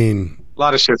 man. I mean, a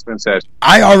lot of shit's been said. Dude,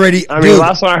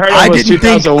 last one I heard was didn't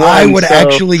think 2001, I would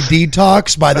actually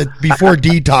detox before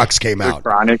Detox came out.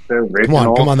 Chronic, the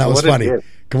original. Come on, that was funny.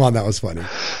 Come on, that was funny.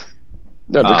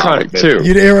 No, the Chronic too.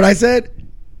 You didn't hear what I said?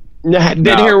 Didn't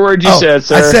hear a word you said,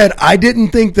 sir. I said I didn't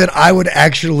think that I would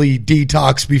actually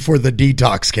detox before the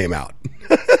Detox came out.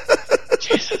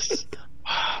 Jesus.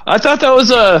 I thought that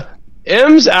was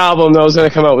M's album that was going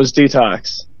to come out was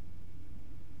Detox.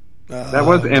 That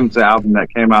was M's album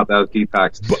that came out that was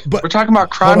Detox. But we're talking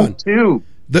about Chronic 2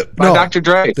 by Dr.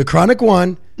 Dre. The Chronic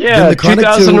 1. Yeah, then the Chronic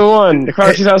 2001. 2, The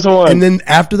Chronic 2001. And then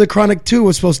after the Chronic 2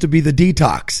 was supposed to be the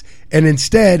Detox. And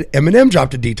instead, Eminem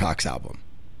dropped a Detox album.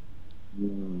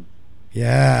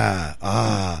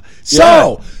 Yeah.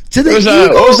 So, to the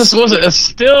Eagles. Was it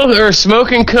Still or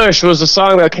Smoking Kush was the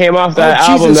song that came off that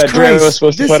album Jesus that Dre Christ. was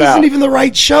supposed to put out. This isn't even the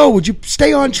right show. Would you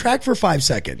stay on track for 5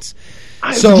 seconds?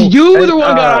 So you were the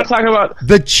one got talking about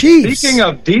the Chiefs. Speaking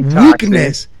of detoxing.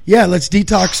 Weakness. Yeah, let's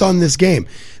detox on this game.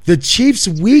 The Chiefs'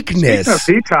 weakness.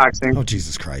 Speaking of detoxing. Oh,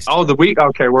 Jesus Christ. Oh,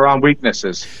 okay, we're on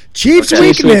weaknesses. Chiefs'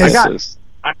 weakness.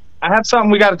 I have something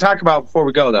we got to talk about before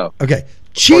we go, though. Okay.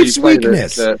 Chiefs'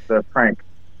 weakness. The prank.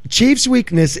 Chiefs'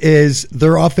 weakness is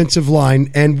their offensive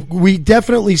line, and we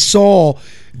definitely saw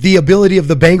the ability of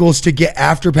the Bengals to get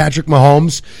after Patrick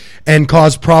Mahomes and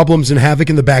cause problems and havoc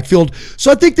in the backfield.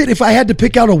 So I think that if I had to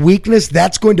pick out a weakness,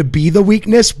 that's going to be the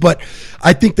weakness. But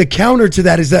I think the counter to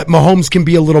that is that Mahomes can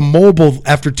be a little mobile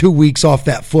after 2 weeks off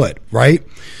that foot, right?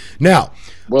 Now,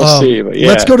 we'll see. But yeah.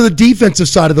 Let's go to the defensive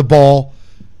side of the ball.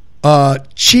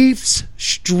 Chiefs'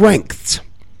 strengths.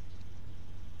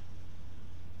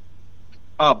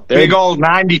 Big old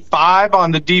 95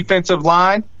 on the defensive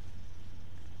line.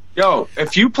 Yo,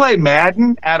 if you play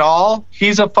Madden at all,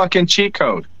 he's a fucking cheat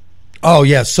code. Oh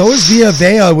yeah, so is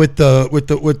Villa with the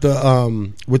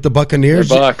Buccaneers.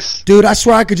 The Bucks. Dude, I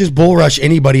swear I could just bull rush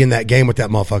anybody in that game with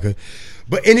that motherfucker.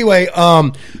 But anyway,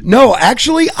 no,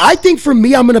 actually, I think for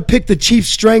me, I'm going to pick the Chiefs'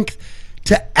 strength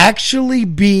to actually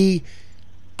be.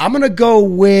 I'm going to go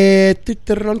with.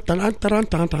 I'm going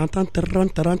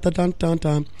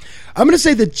to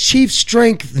say the Chiefs'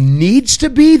 strength needs to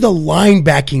be the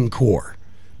linebacking core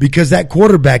because that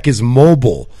quarterback is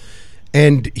mobile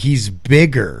and he's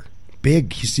bigger.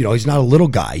 Big. He's not a little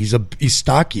guy. He's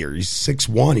stockier. He's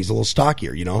 6'1". He's a little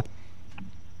stockier,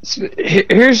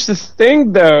 Here's the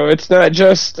thing, though. It's not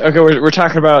just okay. We're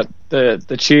talking about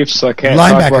the Chiefs, so I can't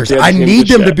linebackers. Talk about the other I teams need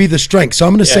them yet. to be the strength, so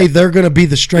I'm going to say they're going to be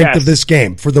the strength of this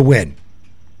game for the win.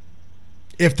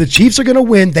 If the Chiefs are going to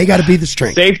win, they got to be the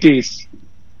strength. Safeties.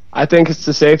 I think it's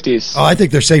the safeties. Oh, I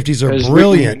think their safeties are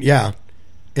brilliant. Yeah,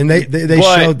 and they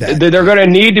showed that they're going to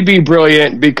need to be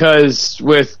brilliant because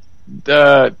with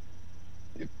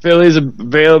Philly's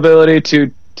availability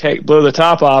to blow the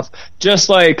top off, just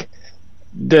like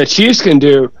the Chiefs can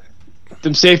do,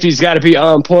 them safeties got to be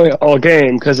on point all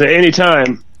game because at any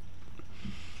time,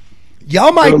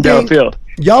 y'all might think downfield.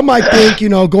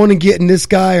 Going and getting this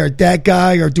guy or that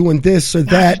guy or doing this or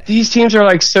that. These teams are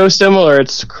like so similar.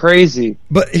 It's crazy.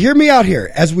 But hear me out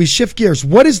here as we shift gears.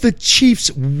 What is the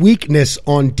Chiefs' weakness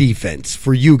on defense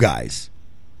for you guys?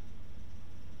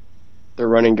 The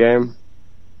running game.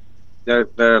 They're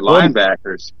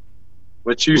linebackers,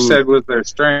 which you said was their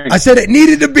strength. I said it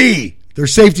needed to be. Their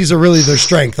safeties are really their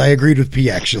strength. I agreed with P,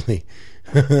 actually.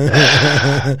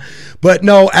 But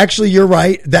no, actually, you're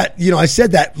right. That I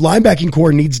said that linebacking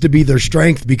core needs to be their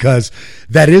strength because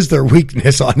that is their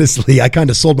weakness. Honestly, I kind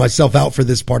of sold myself out for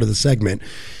this part of the segment.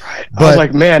 Right. I was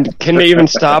like, man, can they even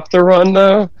stop the run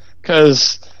though?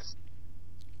 Because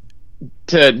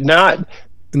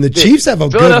and the Chiefs have a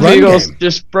good run Eagles game.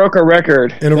 Just broke a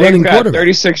record. And a running quarterback.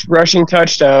 36 rushing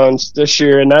touchdowns this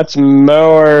year, and that's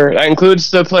more. That includes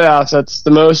the playoffs. That's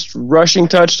the most rushing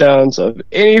touchdowns of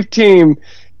any team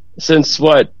since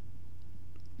what?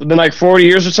 Been like 40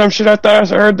 years or some shit. I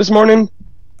heard this morning.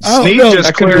 Oh, Snead no,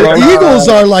 just cleared the Eagles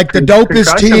are like the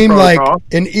dopest team protocol. like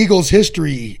in Eagles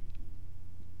history.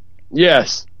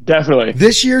 Yes, definitely.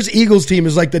 This year's Eagles team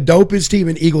is like the dopest team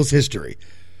in Eagles history.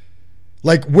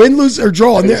 Like win, lose, or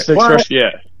draw. And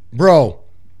bro.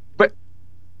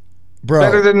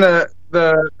 Better than the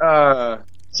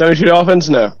 72 Dolphins?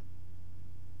 No.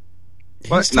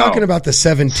 He's talking about the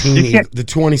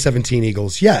 2017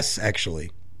 Eagles. Yes, actually.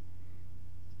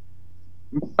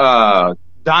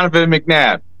 Donovan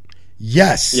McNabb.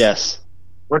 Yes. Yes.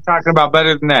 We're talking about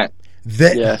better than that.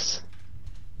 Yes.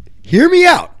 Hear me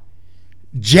out.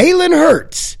 Jalen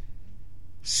Hurts,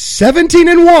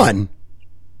 17-1.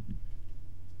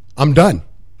 I'm done.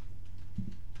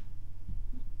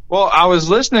 Well, I was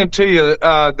listening to you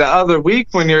the other week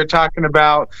when you were talking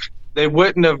about they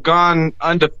wouldn't have gone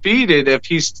undefeated if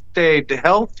he stayed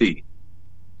healthy.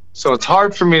 So it's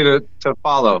hard for me to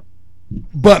follow.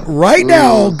 But right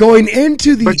now, going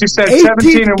into the But you said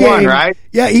 18th 17-1, game, right?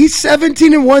 Yeah, he's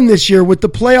 17-1 this year with the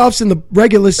playoffs and the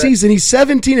regular season. He's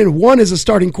 17-1 as a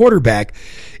starting quarterback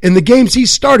in the games he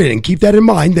started. And keep that in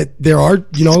mind that there are,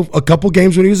 a couple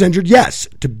games when he was injured. Yes,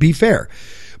 to be fair,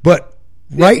 but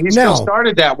right he now still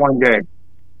started that one game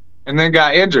and then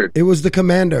got injured. it was the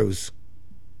Commandos.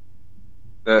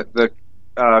 The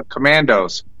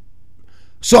Commandos.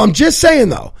 So I'm just saying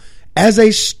though, as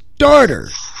a starter,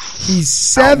 he's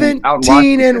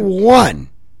 17-1,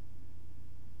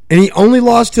 and he only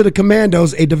lost to the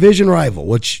Commandos, a division rival.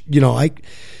 Which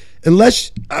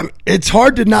it's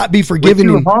hard to not be forgiven.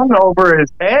 You hung over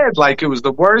his head like it was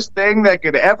the worst thing that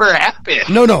could ever happen.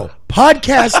 No,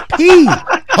 Podcast P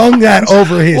hung that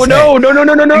over his head. No.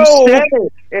 You said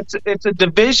it. It's a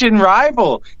division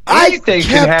rival. Anything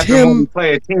can happen when we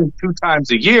play a team 2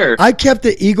 times a year. I kept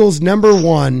the Eagles number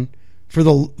 1 for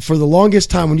the longest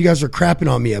time when you guys were crapping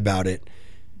on me about it.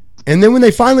 And then when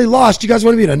they finally lost, you guys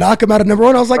wanted me to knock them out of number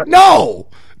 1. I was like, no,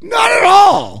 not at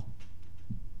all.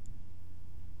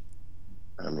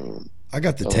 I mean, I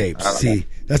got the tapes. See,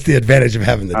 that's the advantage of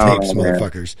having the tapes,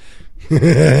 motherfuckers.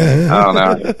 I don't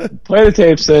know. play the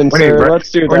tapes then, sir.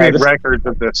 Let's do We that. need records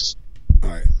of this All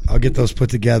right, I'll get those put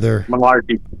together.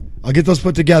 malarkey.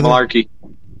 Malarkey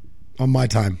on my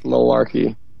time.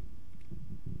 Malarkey.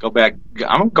 Go back.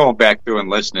 I'm going back through and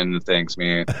listening to things,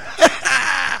 man.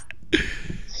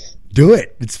 Do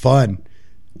it. It's fun.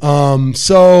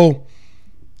 So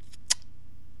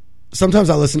sometimes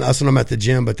I listen to us when I'm at the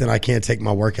gym, but then I can't take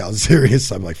my workout serious.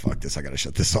 So I'm like, fuck this. I got to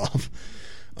shut this off.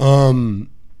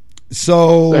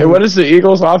 So Hey, what is the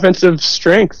Eagles' offensive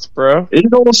strength, bro?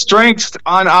 Eagles' strength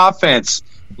on offense.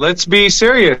 Let's be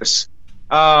serious.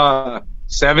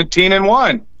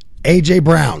 17-1. AJ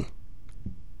Brown.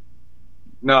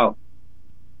 No.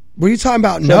 What are you talking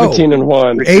about? No.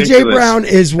 17-1. AJ Ridiculous. Brown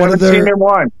is one of their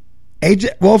 17-1. AJ.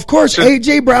 Well, of course, Sure.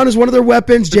 AJ Brown is one of their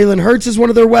weapons. Jalen Hurts is one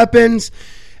of their weapons,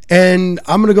 and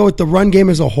I'm going to go with the run game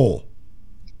as a whole.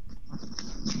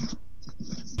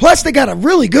 Plus, they got a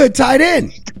really good tight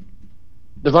end.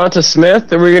 Devonta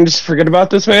Smith. Are we going to just forget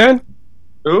about this man?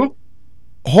 Who?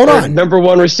 Hold Their on, number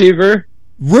 1 receiver.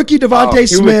 rookie Devontae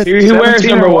Smith, He wears 17-1.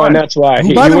 number 1. That's why. who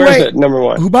He by the wears way, it number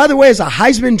 1. who by the way is a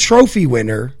Heisman Trophy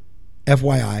winner.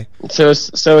 FYI, So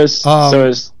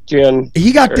is Jan.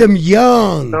 he got them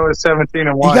young. So is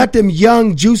 17-1. He got them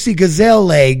young, juicy gazelle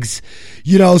legs,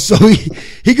 so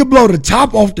he could blow the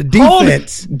top off the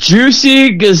defense.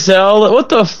 Juicy Gazelle. What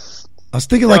the? I was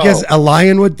thinking like as a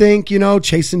lion would think,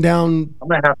 chasing down. I'm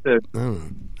gonna have to. I don't know.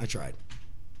 I tried.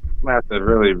 I'm gonna have to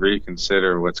really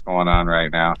reconsider what's going on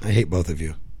right now. I hate both of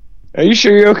you. Are you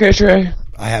sure you're okay, Trey?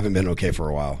 I haven't been okay for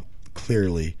a while.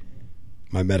 Clearly,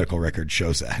 my medical record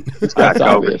shows that. He's got That's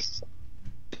COVID. obvious.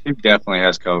 He definitely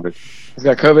has COVID. He's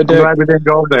got COVID, I'm dude. glad we didn't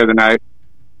go over there tonight.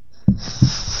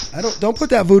 Don't put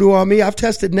that voodoo on me. I've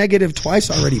tested negative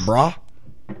twice already, brah.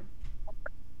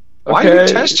 Why you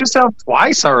test yourself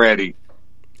twice already?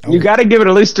 You got to give it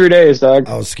at least 3 days, dog.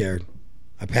 I was scared.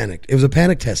 I panicked. It was a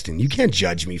panic testing. You can't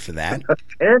judge me for that.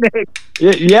 Panic.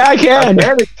 Yeah, I can.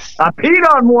 I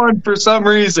peed on one for some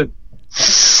reason.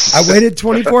 I waited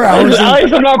 24 hours. At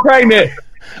least I'm not pregnant.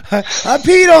 I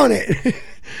peed on it.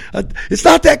 It's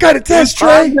not that kind of test,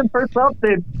 Trey. Trying for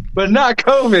something, but not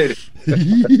COVID.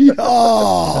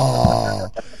 Oh,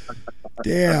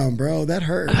 damn, bro, that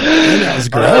hurt. Man, that was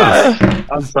gross.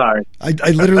 I'm sorry. I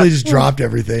literally just dropped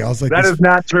everything. I was like, That is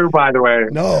not true, by the way.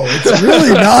 no, it's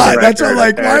really not. That's what I'm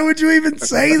like, why would you even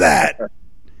say that?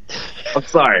 I'm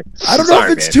sorry. I don't know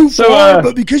if it's too far,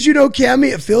 but because you know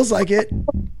Cammy, it feels like it.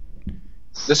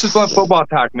 This is what football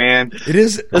talk, man. It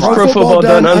is It's hard pro football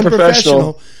done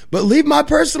unprofessional. But leave my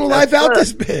personal life out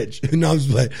this bitch. No, I'm just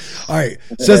playing. All right,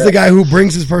 says the guy who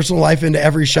brings his personal life into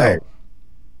every show.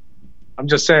 I'm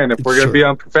just saying, if we're going to be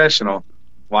unprofessional,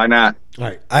 why not? All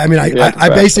right. I mean, I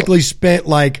basically spent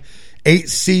like 8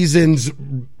 seasons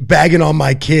bagging on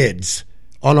my kids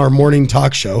on our morning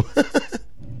talk show.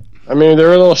 I mean, they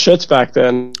were little shits back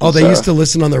then. Oh, they used to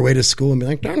listen on their way to school and be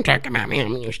like, "Don't talk about me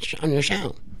on your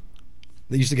show."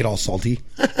 They used to get all salty.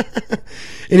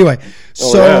 Anyway,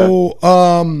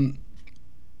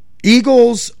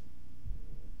 Eagles'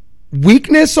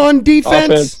 weakness on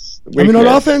defense? Offense, on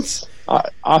offense?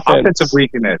 Offensive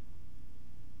weakness.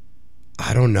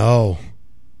 I don't know.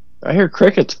 I hear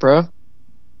crickets, bro.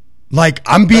 Like,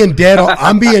 I'm being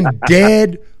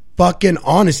dead fucking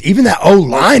honest. Even that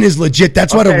O-line is legit.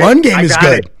 That's why the run game is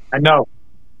good. I know.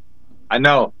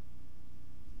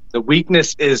 The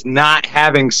weakness is not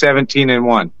having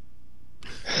 17-1.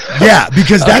 Yeah,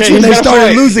 because that's Okay, when he's they got a started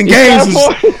point. losing He's got games. a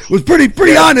point. Was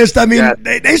pretty honest. I mean,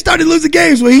 Yeah. they started losing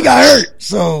games when he got hurt.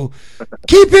 So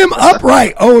keep him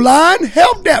upright, O-line.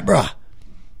 Help that, bruh.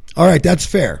 All right, that's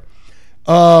fair.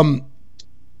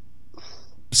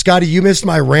 Scotty, you missed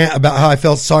my rant about how I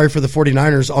felt sorry for the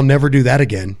 49ers. I'll never do that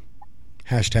again.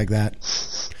 Hashtag that.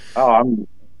 Oh,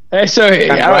 Hey, so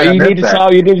glad I you need to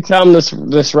missed tell him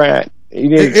this rant. You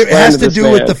need It explain has to this do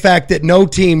man. with the fact that no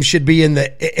team should be in the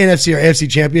NFC or AFC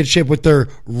championship with their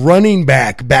running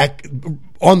back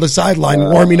on the sideline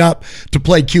warming up to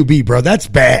play QB, bro. That's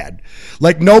bad.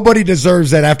 Like, nobody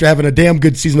deserves that after having a damn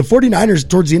good season. The 49ers,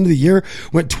 towards the end of the year,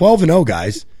 went 12-0,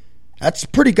 guys. That's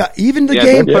pretty good. Even the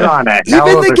game, they put on a hell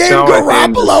even of the a game show at the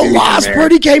end of the Garoppolo season, lost, man.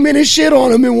 Purdy came in and shit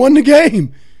on him and won the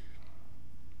game.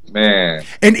 man.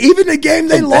 And even the game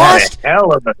they They lost, had a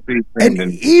hell of a season.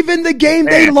 and even the game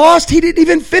they Man. lost, he didn't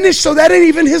even finish, so that ain't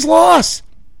even his loss.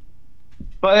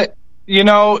 But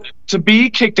to be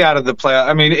kicked out of the playoff.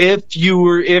 I mean, if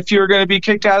you're going to be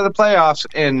kicked out of the playoffs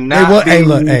and not They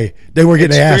were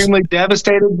getting asked. extremely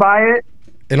devastated by it,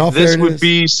 In all this fairness, would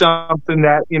be something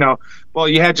that well,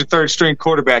 you had your third string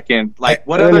quarterback in. Like,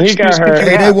 what And other he got excuse hurt. could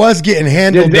you Hey, they have? was getting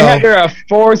handled They had though, a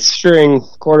fourth string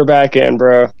quarterback in,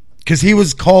 bro. because he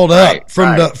was called up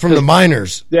Right, from the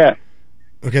minors. Yeah,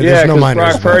 Okay, yeah. there's no Because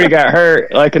minors. Brock Purdy got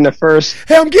hurt like in the first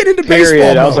Hey, I'm getting into period.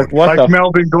 baseball. I was like, mode. what Like the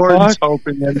Melvin Gordon's fuck?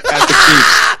 hoping at the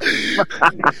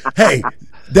Chiefs. Hey,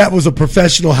 that was a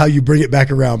professional. How you bring it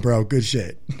back around, bro? Good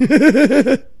shit.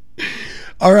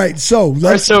 All right, so All right,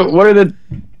 let's so what are the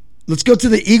go to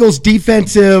the Eagles'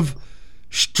 defensive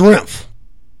strength.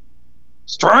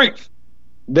 Strength.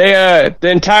 the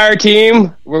entire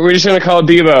team? We're just gonna call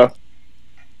Debo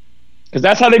because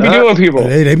that's how they be doing people.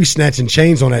 They be snatching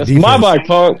chains on that That's defense. my black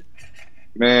punk.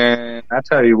 Man, I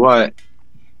tell you what,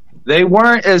 they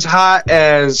weren't as hot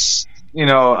as,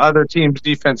 other teams'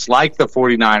 defense like the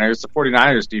 49ers. The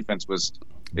 49ers' defense was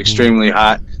extremely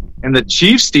hot. And the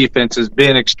Chiefs' defense has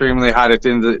been extremely hot at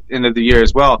the end of the year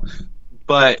as well.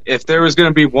 But if there was going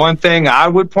to be one thing I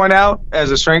would point out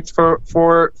as a strength for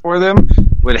them,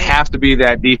 would have to be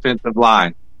that defensive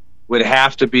line. Would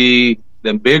have to be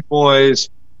them big boys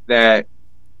that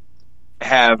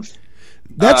have...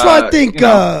 That's why I think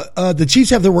the Chiefs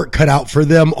have their work cut out for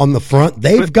them on the front.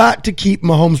 They've got to keep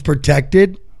Mahomes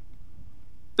protected.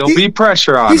 There'll be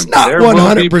pressure on He's him. not There will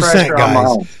be 100%, pressure on guys.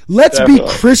 Mahomes. Let's Definitely.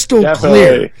 be crystal Definitely.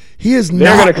 clear. He is They're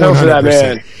not gonna come 100%. for that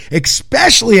man.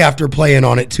 Especially after playing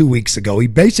on it 2 weeks ago. He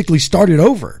basically started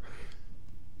over.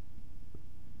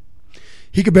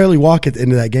 He could barely walk at the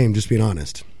end of that game, just being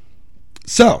honest.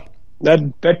 So,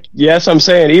 Yes, I'm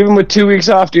saying even with 2 weeks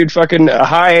off, dude, fucking a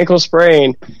high ankle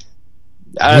sprain.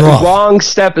 A Rough. wrong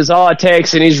step is all it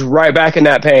takes, and he's right back in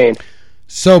that pain.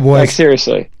 boys, Like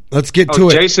seriously. let's get to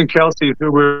it. Jason Kelsey is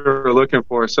who we were looking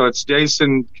for. So it's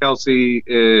Jason Kelsey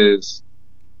is,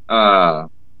 Played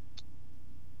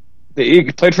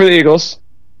for the Eagles.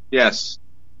 yes.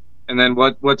 And then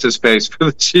what's his face for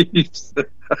the Chiefs?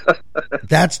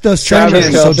 That's the center.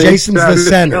 Travis So Kelce. Jason's the Travis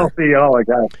center. Kelce, oh my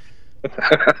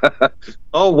God.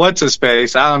 Oh, what's his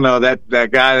face? I don't know. That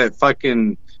guy that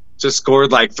fucking just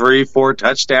scored like 3-4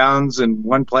 touchdowns in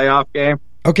one playoff game.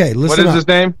 Okay, What listen is up. his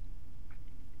name?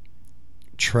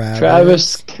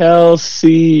 Travis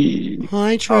Kelce.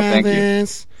 Hi, thank you.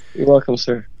 Travis. You're welcome,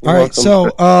 sir. You're All right,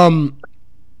 welcome. so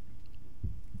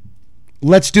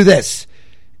let's do this.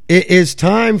 It is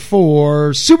time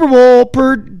for Super Bowl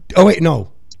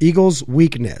Eagles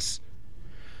weakness.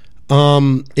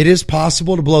 It is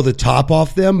possible to blow the top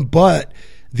off them, but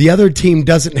the other team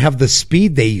doesn't have the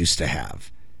speed they used to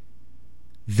have.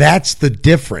 That's the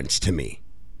difference to me.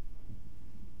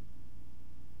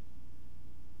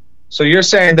 So you're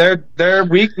saying their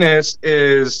weakness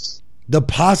is The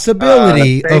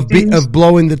possibility safeties? of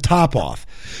blowing the top off.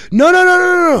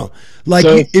 No. Like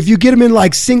So- if you get them in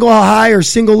like single high or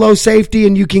single low safety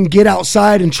and you can get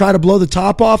outside and try to blow the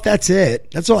top off, that's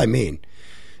it. That's all I mean.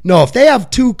 No, if they have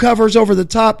two covers over the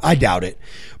top, I doubt it.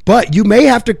 But you may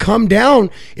have to come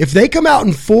down. If they come out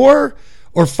in 4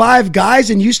 or 5 guys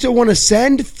and you still want to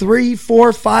send 3,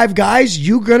 4, 5 guys,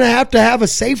 you're going to have a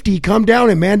safety come down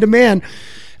and man-to-man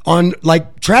on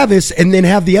like Travis and then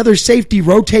have the other safety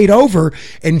rotate over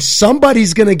and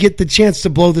somebody's going to get the chance to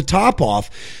blow the top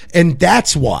off. And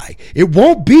that's why. It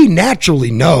won't be naturally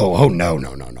no. Oh, no.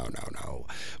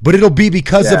 But it'll be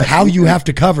because of how you have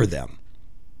to cover them.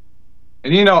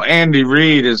 And Andy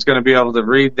Reid is going to be able to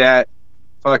read that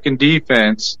fucking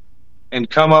defense and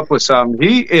come up with something.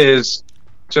 He is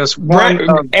just one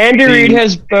of Andy the- Reid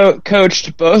has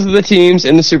coached both of the teams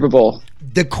in the Super Bowl.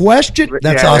 The question,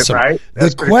 that's awesome. Right?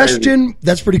 The question,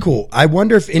 that's pretty cool. I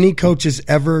wonder if any coach has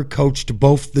ever coached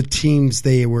both the teams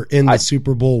they were in the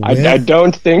Super Bowl with. I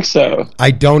don't think so.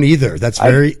 I don't either. That's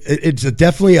it's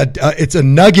definitely it's a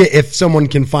nugget if someone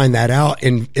can find that out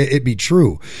and it be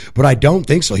true. But I don't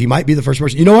think so. He might be the first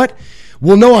person. You know what?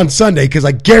 We'll know on Sunday because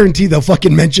I guarantee they'll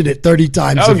fucking mention it 30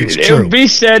 times if it's true. It would be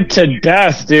said to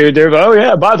death, dude. Oh,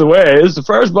 yeah, by the way, it's the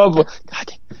first bubble. God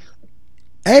damn.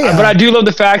 Hey, But I do love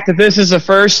the fact that this is the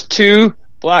first 2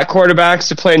 black quarterbacks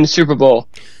to play in the Super Bowl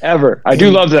ever. I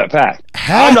do love that fact.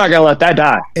 I'm not going to let that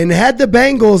die. And had the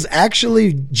Bengals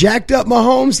actually jacked up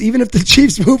Mahomes, even if the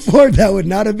Chiefs moved forward, that would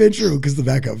not have been true because the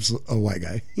backup's a white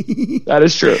guy. That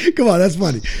is true. Come on, that's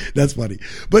funny. That's funny.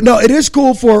 But no, it is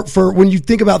cool for when you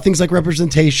think about things like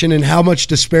representation and how much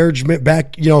disparagement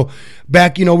back, we go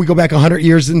back 100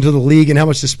 years into the league and how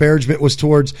much disparagement was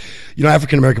towards,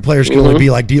 African-American players can only be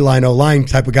like D-line, O-line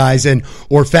type of guys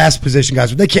or fast position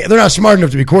guys, but they're not smart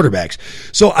enough to be quarterbacks.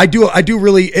 So I do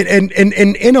really, and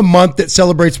in a month that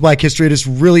celebrates Black History, it is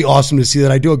really awesome to see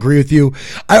that. I do agree with you.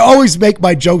 I always make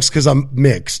my jokes because I'm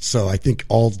mixed, so I think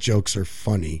all jokes are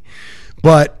funny.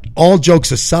 But all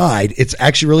jokes aside, it's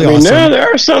actually really awesome. No,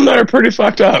 there are some that are pretty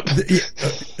fucked up.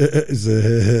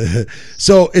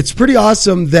 So it's pretty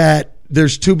awesome that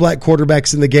there's 2 black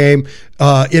quarterbacks in the game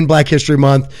in Black History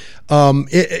Month.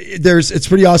 It's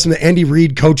pretty awesome that Andy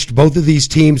Reid coached both of these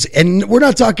teams, and we're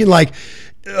not talking like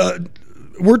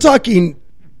we're talking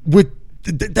with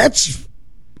that's.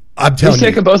 I'm telling you,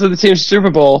 taking both of the teams to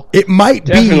Super Bowl. It might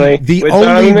be the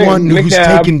only one who's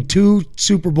taken 2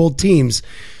 Super Bowl teams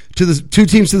to the 2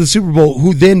 teams to the Super Bowl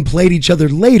who then played each other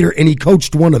later, and he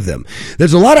coached one of them.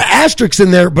 There's a lot of asterisks in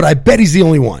there, but I bet he's the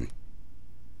only one.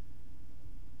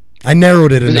 I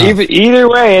narrowed it enough. Either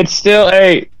way, it's still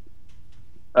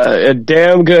a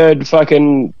damn good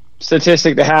fucking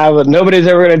statistic to have. But nobody's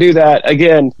ever going to do that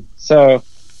again. So,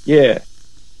 yeah.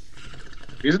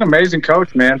 He's an amazing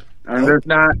coach, man. And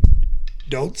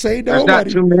Don't say there's nobody.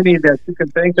 not too many that you can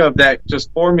think of that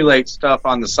just formulate stuff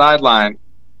on the sideline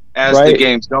as the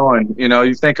game's going.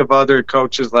 You think of other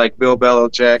coaches like Bill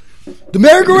Belichick. The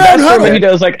merry-go-round huddle. He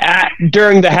does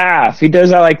during the half. He does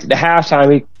that like the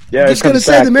halftime. I'm just going to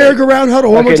say the merry-go-round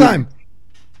huddle one more time.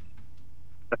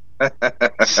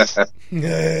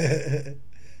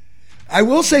 I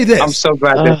will say this. I'm so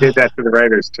glad they did that to the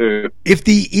Raiders, too. If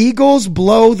the Eagles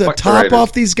blow the top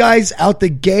off these guys out the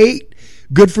gate,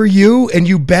 good for you, and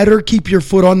you better keep your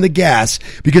foot on the gas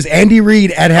because Andy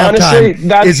Reid at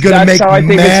halftime is going to make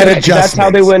mad adjustments. That's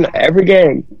how they win every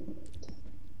game.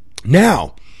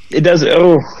 Now, it does.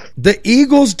 The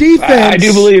Eagles defense. I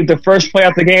do believe the first play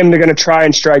out the game, they're going to try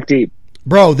and strike deep.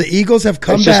 Bro, the Eagles have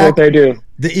come back. That's just what they do.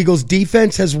 The Eagles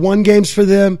defense has won games for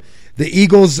them. The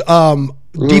Eagles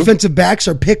defensive backs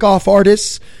are pick-off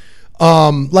artists.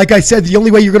 Like I said, the only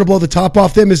way you're going to blow the top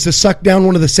off them is to suck down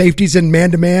one of the safeties in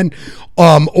man-to-man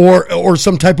or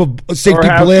some type of safety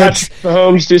blitz. Patrick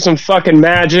Mahomes do some fucking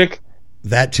magic.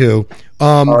 That too.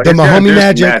 The Mahomes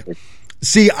magic.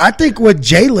 See, I think with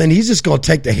Jalen, he's just going to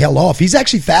take the hell off. He's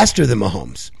actually faster than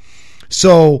Mahomes.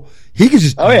 So he could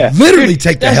just literally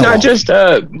take the hell off. That's not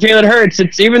just Jalen Hurts.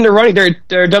 It's even the running.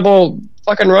 They're double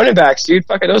fucking running backs, dude.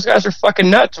 Fucking those guys are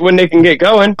fucking nuts when they can get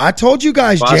going. I told you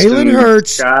guys, Jalen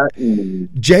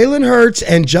Hurts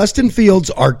and Justin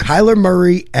Fields are Kyler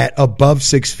Murray at above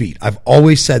 6 feet. I've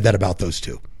always said that about those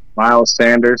two. Miles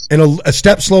Sanders. And a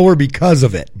step slower because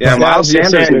of it. Yeah, Miles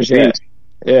Sanders.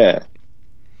 Yeah.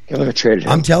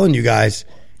 I'm telling you guys,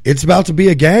 it's about to be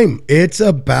a game. It's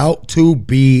about to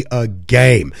be a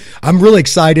game. I'm really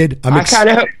excited. I'm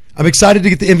excited to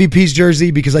get the MVP's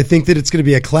jersey because I think that it's going to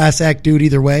be a class act, dude,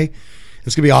 either way.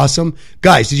 It's going to be awesome.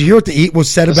 Guys, did you hear what the was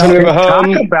said about it? Talk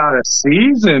about a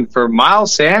season for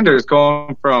Miles Sanders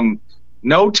going from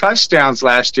no touchdowns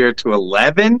last year to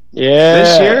 11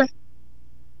 this year.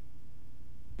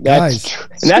 That's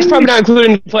probably not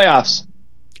including the playoffs.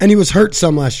 And he was hurt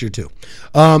some last year, too.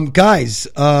 Guys,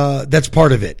 that's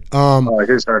part of it. He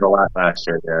was hurt a lot last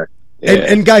year, yeah.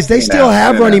 And guys, they still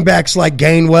have running backs like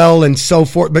Gainwell and so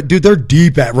forth. But, dude, they're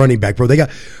deep at running back, bro.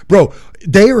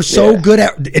 They are so good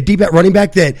at deep at running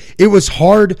back that it was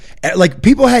hard.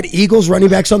 People had Eagles running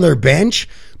backs on their bench,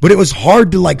 but it was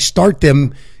hard to, start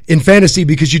them in fantasy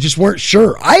because you just weren't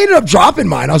sure. I ended up dropping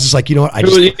mine. I was just like, you know what?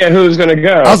 Who's going to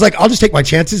go? I was like, I'll just take my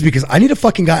chances because I need a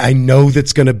fucking guy I know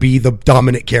that's going to be the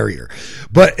dominant carrier.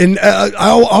 But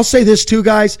I'll say this too,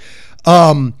 guys.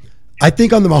 I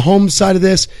think on the Mahomes side of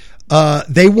this,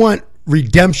 they want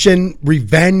redemption,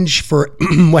 revenge for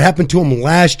what happened to them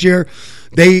last year.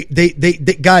 They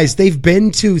guys, they've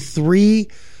been to 3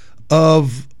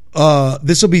 of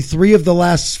this will be 3 of the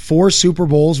last 4 Super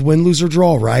Bowls, win, lose, or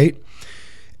draw, right?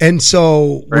 And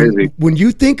so when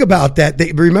you think about that,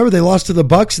 remember they lost to the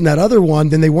Bucs in that other one,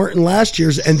 then they weren't in last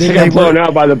year's, and then they got blown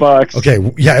out by the Bucs. Okay,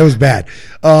 yeah, it was bad.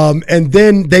 And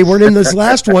then they weren't in this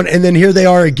last one, and then here they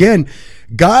are again.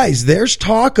 Guys, there's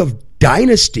talk of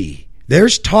dynasty.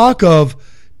 There's talk of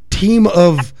team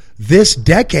of this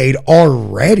decade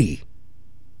already.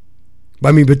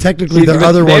 I mean, but technically their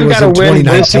other one was in 2019. They've got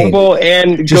to win the Super Bowl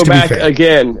and go back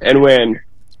again and win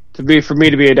for me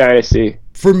to be a dynasty.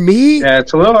 For me, yeah,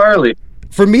 it's a little early.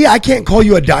 For me, I can't call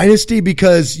you a dynasty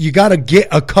because you got to get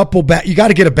a couple back. You got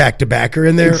to get a back-to-backer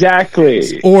in there.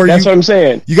 Exactly. Or that's what I'm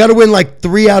saying. You got to win like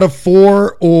 3 out of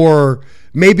 4, or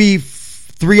maybe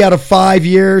 3 out of 5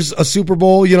 years a Super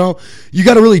Bowl. You know, you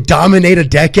got to really dominate a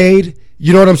decade.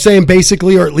 You know what I'm saying,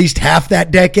 basically, or at least half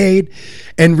that decade,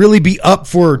 and really be up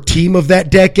for team of that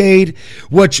decade.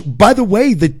 Which, by the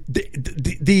way, the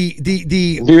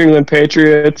New England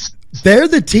Patriots. They're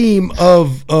the team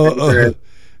of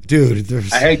dude.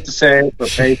 I hate to say it, but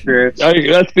Patriots.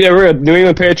 Let's be real. New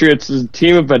England Patriots is a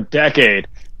team of a decade.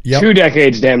 Yep. 2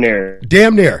 decades, damn near.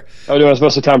 Damn near. I was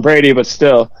supposed to Tom Brady, but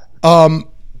still. Drew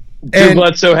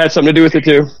Bledsoe had something to do with it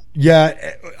too.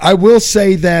 Yeah, I will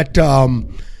say that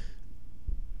the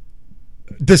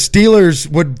Steelers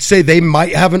would say they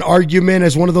might have an argument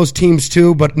as one of those teams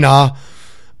too, but nah.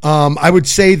 I would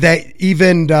say that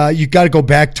even you got to go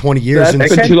back 20 years.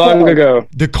 That's been too long ago.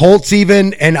 The Colts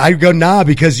even, and I go, nah,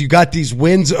 because you got these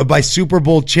wins by Super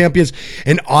Bowl champions.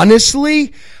 And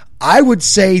honestly, I would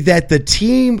say that the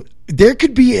team, there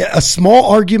could be a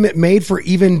small argument made for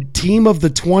even team of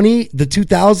the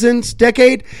 2000s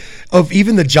decade of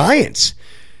even the Giants.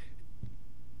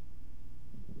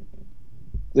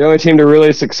 The only team to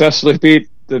really successfully beat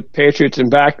the Patriots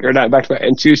in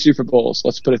 2 Super Bowls.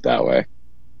 Let's put it that way.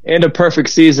 And a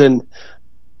perfect season,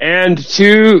 and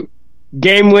 2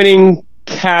 game-winning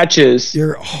catches.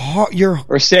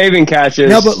 Or saving catches.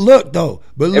 Now, but look, both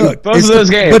of those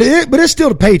games. But it's still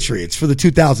the Patriots for the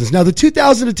 2000s. Now, the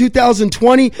 2000 to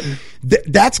 2020,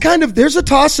 that's kind of, there's a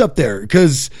toss-up there,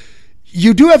 because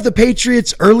you do have the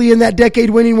Patriots early in that decade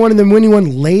winning one, and then winning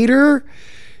one later.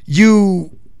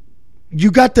 You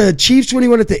got the Chiefs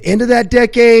winning one at the end of that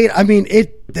decade. I mean,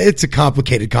 it's a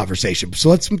complicated conversation. So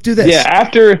let's do this. Yeah,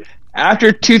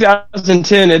 after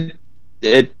 2010,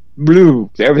 it blew.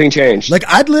 Everything changed. Like,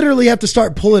 I'd literally have to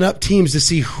start pulling up teams to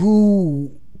see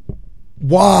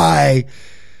why.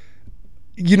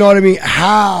 You know what I mean?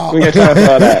 How? We got time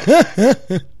for all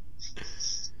that.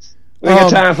 We got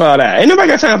time for all that. Ain't nobody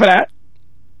got time for that.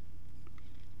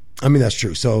 I mean, that's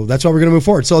true. So that's why we're going to move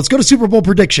forward. So let's go to Super Bowl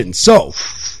predictions. So,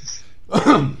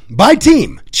 by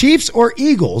team, Chiefs or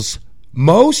Eagles,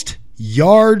 most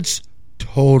yards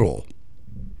total.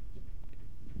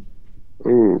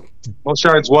 Most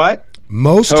yards what?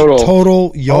 Most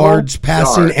total yards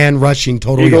passing and rushing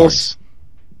total yards.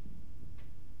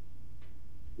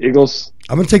 Eagles.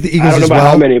 I'm going to take the Eagles as well. I don't know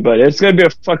about how many, but it's going to be a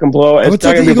fucking blowout. It's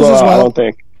not going to be a blowout, I don't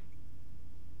think.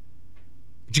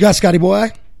 What you got, Scotty boy?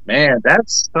 Man,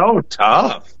 that's so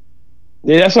tough.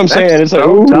 Yeah, that's what I'm saying. It's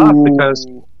so tough because,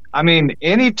 I mean,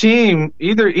 any team,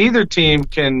 either team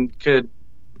could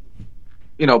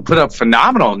put up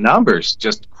phenomenal numbers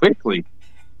just quickly.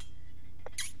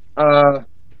 God,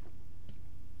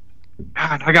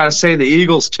 I gotta say the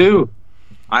Eagles too.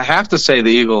 I have to say the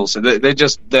Eagles. They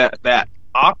just that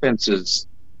offense is,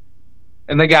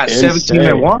 and they got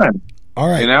 17-1. All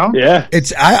right, yeah.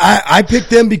 It's I picked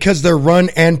them because their run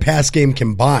and pass game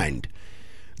combined.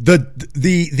 The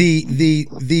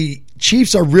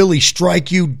Chiefs are really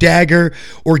strike you, dagger,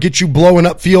 or get you blowing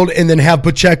up field, and then have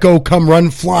Pacheco come run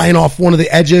flying off one of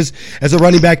the edges as a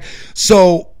running back.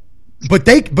 So. But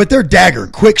they're dagger,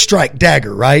 quick strike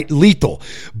dagger, right? Lethal.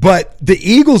 But the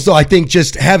Eagles, though, I think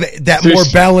just have that more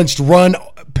balanced run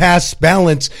pass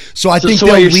balance. So I think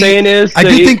they'll lead. I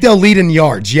do think they'll lead in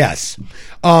yards. Yes.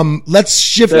 Let's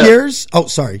shift gears. Oh,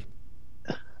 sorry.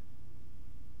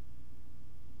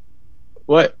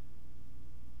 What?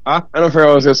 I don't forget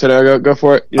what I was going to say. Now. Go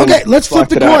for it. Okay, let's flip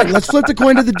the coin. Let's flip the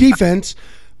coin to the defense.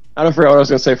 I don't forget what I was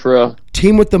going to say for real.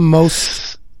 Team with the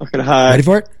most. Fucking high. Ready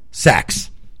for it? Sacks.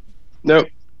 Nope.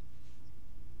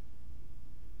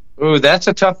 Ooh, that's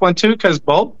a tough one too because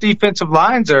both defensive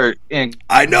lines are incredible.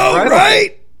 I know,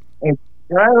 right?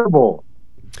 Incredible.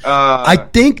 I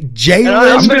think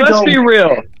Jalen. Let's be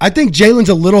real. I think Jalen's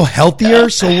a little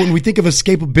healthier, so when we think of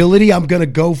escapability, I'm going to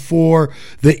go for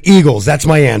the Eagles. That's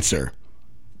my answer.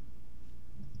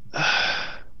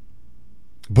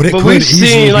 But it could we've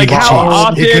seen like how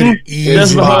often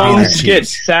does Mahomes get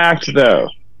sacked though?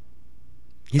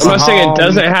 I'm not saying it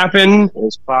doesn't happen.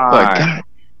 It's fine.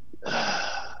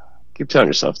 Keep telling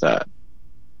yourself that.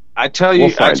 I tell you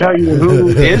who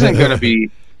isn't going to be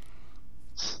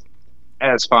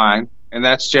as fine, and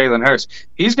that's Jalen Hurts.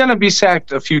 He's going to be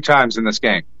sacked a few times in this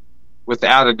game,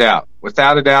 without a doubt.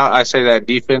 Without a doubt, I say that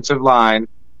defensive line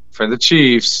for the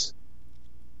Chiefs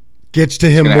gets to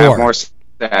him have more. More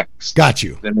sacks. Got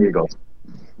you. Than the Eagles.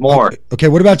 More. Okay,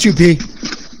 what about you, P?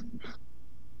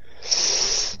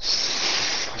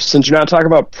 Since you're not talking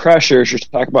about pressures, you're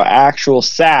talking about actual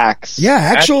sacks. Yeah,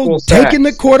 actual sacks. taking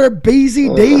the quarter beezy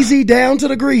daisy down to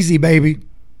the greasy, baby.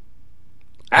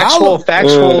 Factual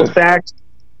sacks.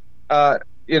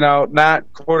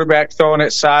 Not quarterback throwing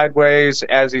it sideways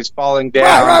as he's falling down.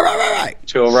 Right.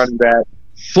 To a running back.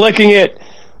 Flicking it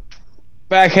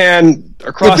backhand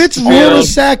across if it's the ruled field. a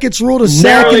sack, it's ruled a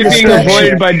sack. Narrowly in the being statute.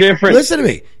 avoided by different. Listen to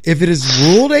me. If it is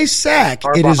ruled a sack,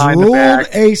 Or it is behind the ruled back.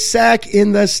 a sack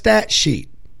in the stat sheet.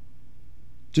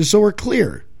 Just so we're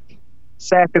clear.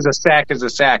 Sack is a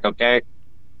sack, okay?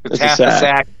 It's It's a half a sack.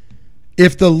 sack.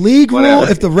 If the league rule,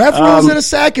 if the ref rules it a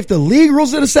sack, if the league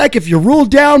rules it a sack, if you're ruled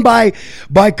down by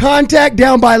contact,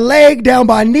 down by leg, down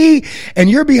by knee, and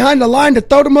you're behind the line to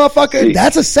throw the motherfucker,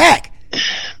 that's a sack.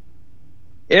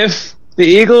 If the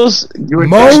Eagles You in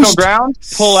Most personal ground?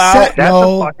 pull out, That's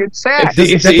No. a fucking sack.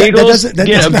 if the Eagles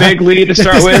get a big lead to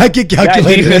start does with, not get that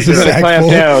calculated defense as a is going to sack, clamp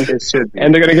fool. down, It should be.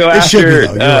 and they're going to go It should be, after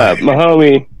though. You're right.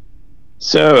 Mahomie.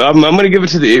 So I'm going to give it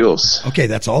to the Eagles. Okay,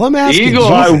 that's all I'm asking. Eagles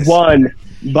Jesus.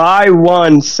 By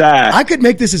one sack. I could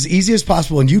make this as easy as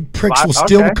possible, and you pricks will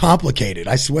still Okay. complicate it.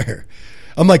 I swear.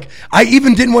 I'm like, I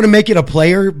even didn't want to make it a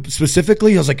player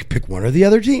specifically. I was like, pick one or the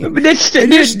other team. But it's,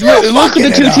 And you're still look fucking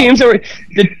at the two it up. teams that were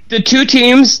the two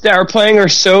teams that are playing are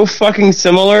so fucking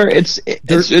similar. It's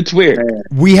weird.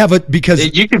 We have a because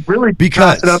You could really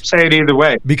Because- toss it up, say it either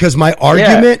way. Because my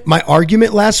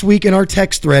argument last week in our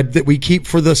text thread that we keep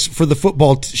for the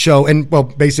football show, and well,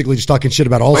 basically just talking shit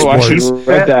about all Oh, I sports. should have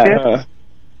read that. Huh?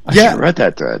 I should have read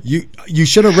that thread. You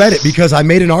should have read it because I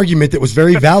made an argument that was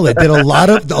very valid. That a lot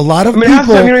of I mean, half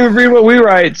the time you people don't even read what we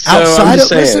write. So I'm outside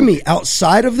just of listen to saying. me,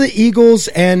 outside of the Eagles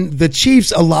and the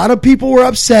Chiefs, a lot of people were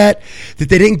upset that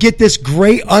they didn't get this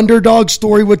great underdog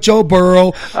story with Joe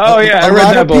Burrow. Oh, yeah, I a read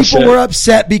lot that of bullshit. people were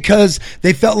upset because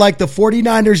they felt like the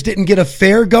 49ers didn't get a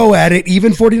fair go at it.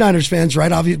 Even 49ers fans,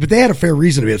 right? Obviously, but they had a fair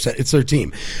reason to be upset. It's their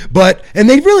team, and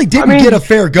they really didn't get a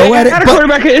fair go they at it. had a but-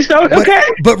 quarterback. It's not, okay.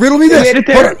 but riddle me They made this. it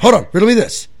there. Hold on. Riddle me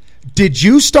this. Did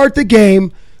you start the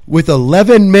game with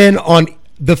 11 men on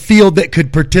the field that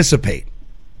could participate?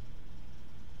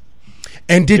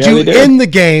 And did Yeah, you we did. end the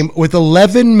game with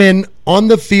 11 men on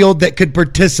the field that could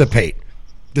participate,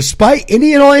 despite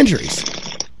any and all injuries?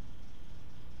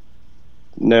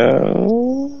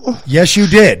 No. Yes, you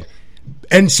did.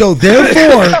 And so,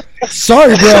 therefore,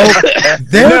 sorry, bro.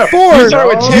 Therefore, You start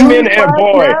with 10 men and a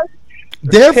boy.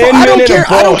 Therefore, 10 I don't men care. and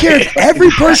a I don't boy. care if every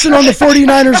person on the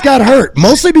 49ers got hurt.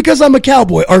 Mostly because I'm a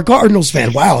Cowboy or Cardinals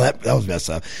fan. Wow, that was messed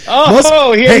up.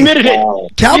 He admitted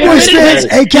it. Cowboys He admitted fans.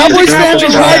 it. Hey, Cowboys He fans are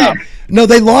admitted it. riding. No,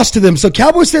 they lost to them. So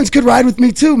Cowboys fans could ride with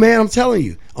me too, man. I'm telling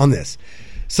you on this.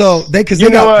 So they You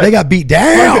know what? they got beat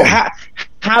down.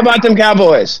 How about them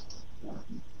Cowboys?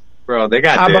 Bro, they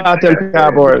got How about them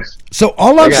Cowboys? So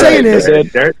all I'm saying is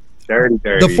dirty.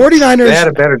 the 49ers. They had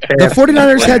a better chance. The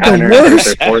 49ers had the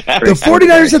worst. The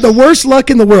 49ers had the worst luck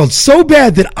in the world. So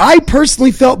bad that I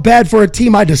personally felt bad for a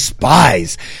team I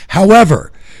despise.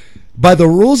 However, by the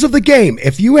rules of the game,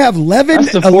 if you have 11,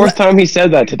 That's the fourth time he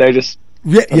said that today. Just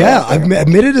yeah, I've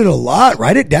admitted it a lot.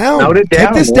 Write it down. Note it Take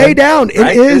down, this boy. day down. It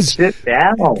Write is this shit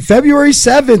down. February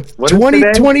 7th, What is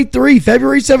 2023.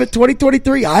 February 7th,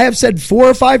 2023. I have said 4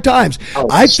 or 5 times. Oh,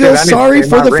 I shit, feel I need to sorry pay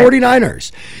for my the rent.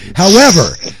 49ers.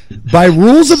 However, by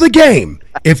rules of the game,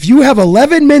 if you have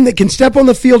 11 men that can step on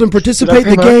the field and participate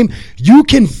in the game, you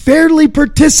can fairly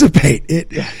participate.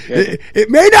 It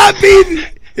may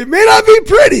not be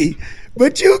pretty,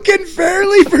 but you can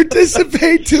fairly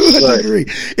participate to a degree.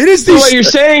 It is so the what you're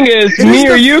saying is it me is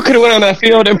or the- you could have went on that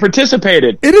field and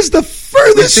participated. It is the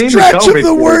furthest We've seen stretch the of the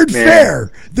COVID word man.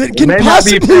 fair that can may not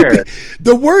be possibly fair. be.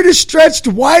 The word is stretched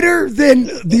wider than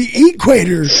the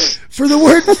equator for the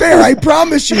word fair. I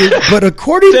promise you. But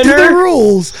according to the Thinner?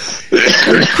 rules,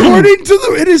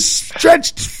 it is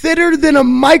stretched thinner than a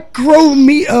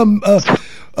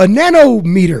a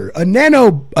nanometer, a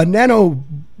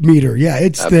nanometer. Yeah,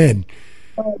 it's thin.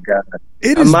 Oh, God.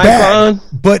 It A is bad.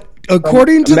 micron? But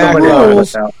according to the Imagine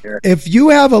rules, out here. if you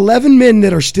have 11 men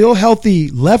that are still healthy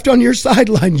left on your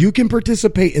sideline, you can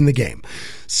participate in the game.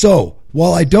 So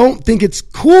while I don't think it's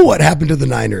cool what happened to the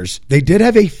Niners, they did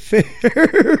have a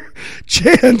fair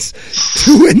chance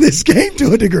to win this game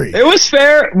to a degree. It was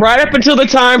fair right up until the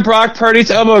time Brock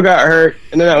Purdy's elbow got hurt,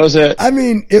 and then that was it. I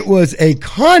mean, it was a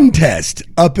contest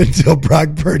up until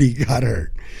Brock Purdy got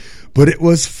hurt. But it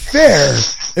was fair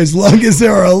as long as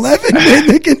there are 11 men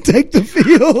that can take the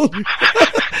field.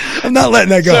 I'm not letting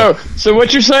that go. So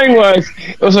what you're saying was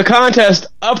it was a contest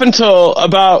up until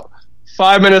about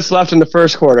 5 minutes left in the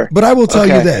first quarter. But I will tell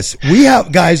you this. We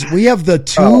have the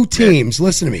two teams,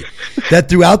 listen to me, that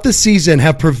throughout the season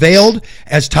have prevailed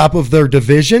as top of their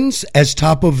divisions, as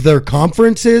top of their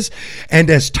conferences, and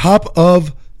as top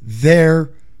of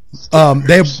their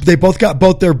they both got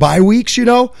both their bye weeks,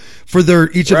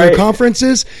 for each of their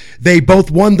conferences. They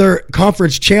both won their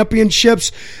conference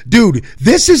championships. Dude,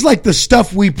 this is like the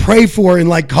stuff we pray for in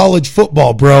like college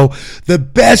football, bro. The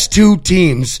best two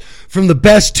teams from the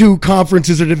best two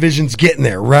conferences or divisions getting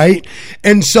there, right?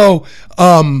 And so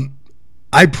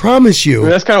I promise you. I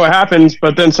mean, that's kind of what happens,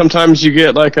 but then sometimes you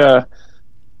get like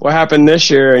what happened this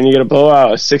year, and you get a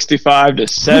blowout of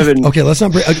 65-7. Okay, let's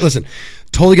not listen.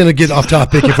 Totally going to get off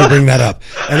topic if we bring that up.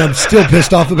 And I'm still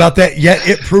pissed off about that, yet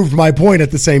it proved my point at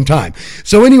the same time.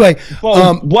 So anyway.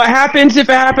 Well, what happens if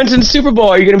it happens in the Super Bowl?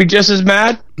 Are you going to be just as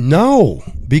mad? No,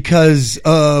 because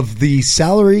of the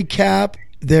salary cap,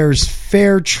 there's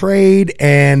fair trade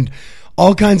and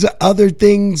all kinds of other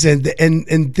things and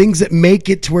things that make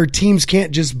it to where teams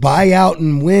can't just buy out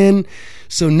and win.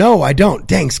 So no, I don't.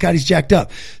 Dang, Scotty's jacked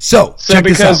up. So check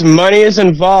this out. Because money is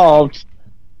involved,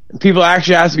 people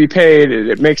actually have to be paid.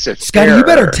 It makes it Scotty, fairer. you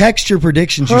better text your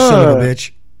predictions, you son of a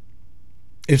bitch,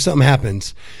 if something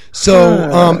happens.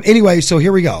 So anyway, so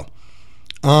here we go.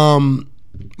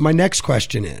 My next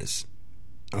question is,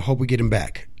 I hope we get him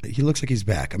back. He looks like he's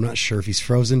back. I'm not sure if he's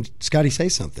frozen. Scotty, say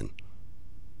something.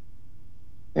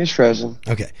 He's frozen.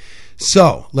 Okay.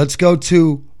 So let's go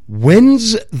to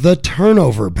wins the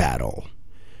turnover battle.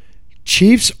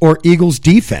 Chiefs or Eagles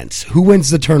defense? Who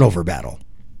wins the turnover battle?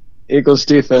 Eagles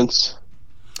defense.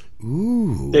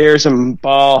 Ooh. There's some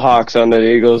ball hawks on the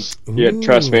Eagles. Yeah,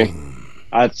 trust me.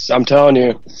 I'm telling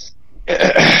you.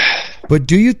 But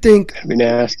do you think... It'd be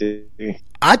nasty.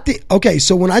 I think... Okay,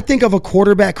 so when I think of a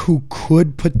quarterback who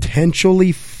could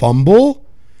potentially fumble,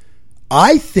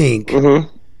 I think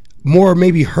more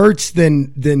maybe Hurts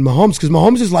than Mahomes, because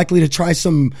Mahomes is likely to try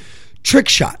some trick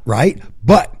shot, right?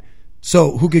 But...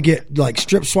 So who could get like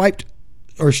strip swiped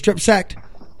or strip sacked?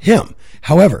 Him.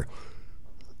 However,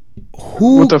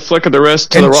 who with the flick of the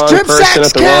wrist to the wrong strip person sacks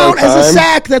at the count wrong time. as a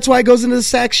sack. That's why it goes into the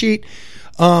sack sheet.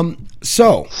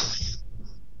 So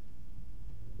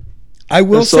I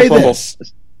will say this,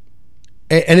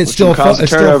 and it's still a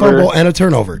fumble and a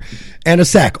turnover and a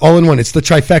sack all in one. It's the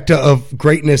trifecta of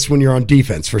greatness when you're on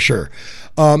defense for sure.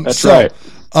 That's right.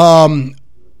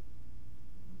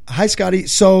 Hi, Scotty.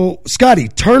 So, Scotty,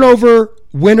 turnover,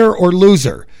 winner or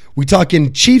loser? We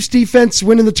talking Chiefs defense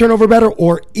winning the turnover battle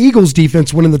or Eagles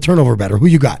defense winning the turnover battle? Who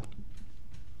you got?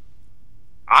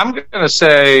 I'm going to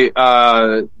say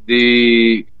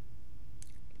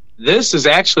this is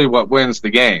actually what wins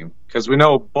the game, because we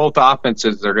know both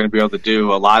offenses are going to be able to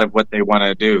do a lot of what they want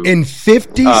to do. In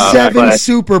 57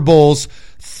 Super Bowls,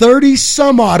 30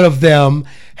 some odd of them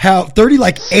have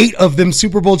 8 of them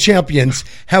Super Bowl champions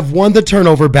have won the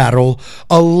turnover battle.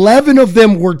 11 of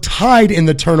them were tied in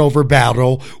the turnover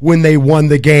battle when they won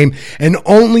the game, and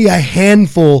only a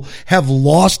handful have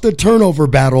lost the turnover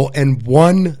battle and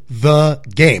won the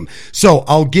game. So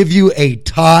I'll give you a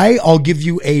tie. I'll give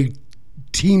you a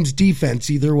team's defense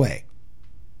either way.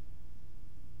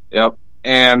 Yep.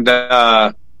 And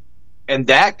that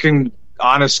can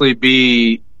honestly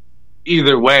be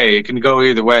either way. It can go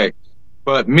either way.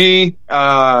 But me,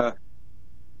 I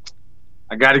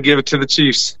got to give it to the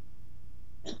Chiefs.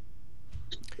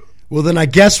 Well, then I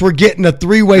guess we're getting a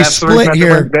three-way split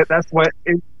here. That's what.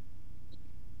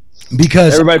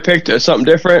 Because everybody picked something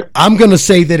different. I'm going to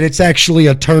say that it's actually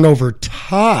a turnover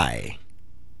tie.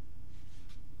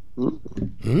 Oh,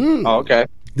 okay.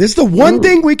 This is the one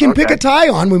thing we can pick a tie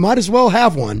on. We might as well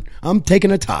have one. I'm taking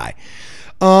a tie.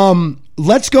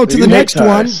 Let's go to the next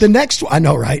one. The next one, I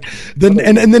know, right? And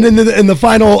then in the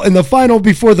final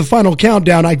before the final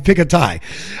countdown, I pick a tie.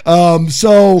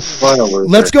 So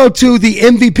let's go to the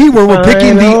MVP, where we're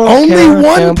picking the only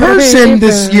one person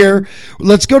this year.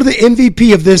 Let's go to the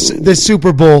MVP of this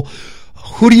Super Bowl.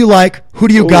 Who do you like? Who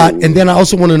do you got? And then I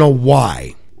also want to know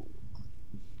why.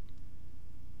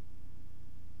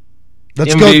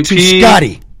 Let's MVP. go to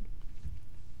Scotty.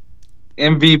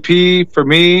 MVP for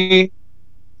me,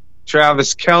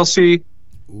 Travis Kelce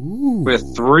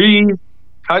with 3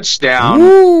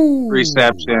 touchdown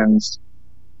receptions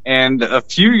and a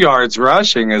few yards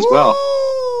rushing as well.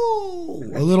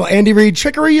 A little Andy Reid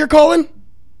trickery you're calling?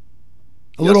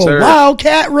 A little sir.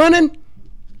 wildcat running?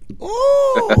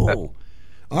 Oh.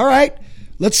 All right.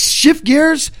 Let's shift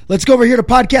gears. Let's go over here to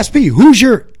Podcast P. Who's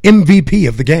your MVP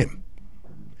of the game?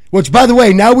 Which, by the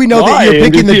way, now we know that you're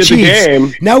picking the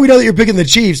Chiefs. Now we know that you're picking the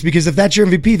Chiefs because if that's your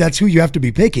MVP, that's who you have to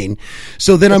be picking.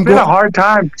 So then It's been a hard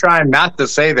time trying not to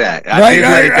say that.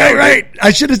 Right.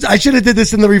 I should have did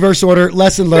this in the reverse order.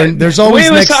 Lesson learned. There's always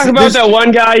we was talking about that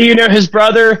one guy. His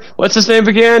brother. What's his name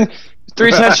again?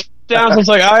 3 touchdowns. I was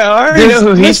like, I already know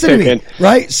who he's picking.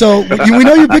 Right? So we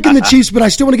know you're picking the Chiefs, but I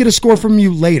still want to get a score from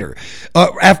you later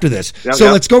after this.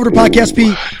 Let's go over to Podcast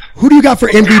P. Who do you got for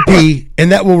MVP?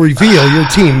 And that will reveal your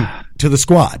team to the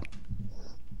squad.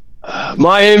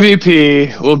 My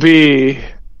MVP will be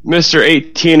Mr.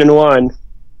 18-1.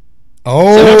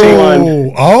 Oh.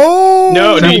 71. Oh.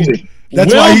 No,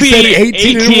 that's why he said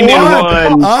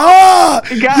 18-1. Ah,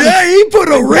 yeah, he put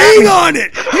a ring on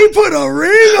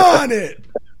it.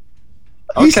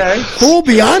 Okay. He's full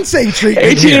Beyonce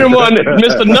treatment. 18-1,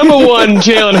 Mr. Number 1,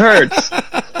 Jalen Hurts.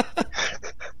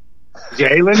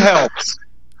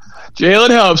 Jalen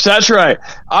helps. That's right.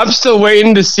 I'm still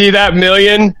waiting to see that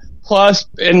million plus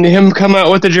and him come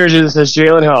out with the jersey that says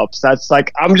Jalen helps. That's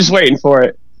like, I'm just waiting for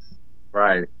it.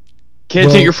 Right.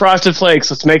 Kids, eat your Frosted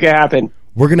Flakes. Let's make it happen.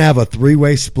 We're going to have a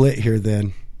 3-way split here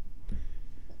then.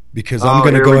 Because I'm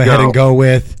going to go ahead and go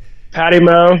with Patty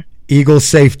Moe. Eagles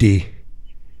safety.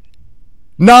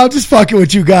 No, just fucking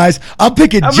with you guys. I'm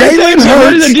picking Jalen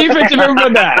Hurts. The defensive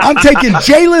that. I'm taking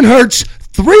Jalen Hurts,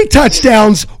 3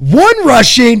 touchdowns, 1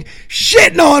 rushing,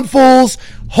 shitting on fools,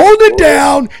 holding it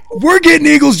down. We're getting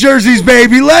Eagles jerseys,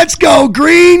 baby. Let's go.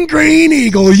 Green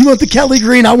Eagle. You want the Kelly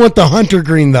green? I want the Hunter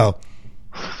green, though.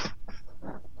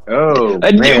 Oh,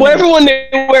 man. Whatever one they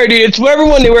wear, dude. It's whatever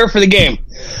one they wear for the game.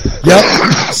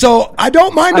 Yep. So I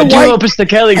don't mind I hope it's the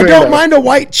Kelly green. I don't mind a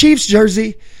white Chiefs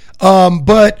jersey.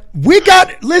 But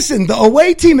the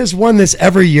away team has won this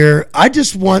every year. I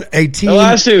just want a team. The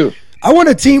last 2. I want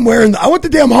a team I want the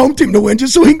damn home team to win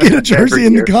just so we can get a jersey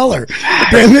in the color.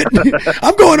 Damn it.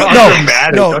 I'm going up.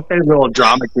 No. Don't say little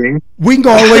drama king. We can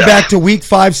go all the way back to week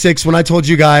 5, 6 when I told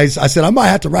you guys, I said, I might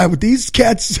have to ride with these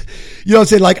cats. You know what I'm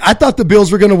saying? Like, I thought the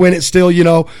Bills were going to win it still,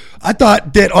 I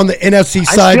thought that on the NFC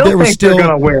side, there was still. They're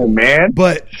going to win, man.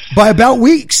 But by about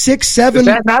week 6, 7. Is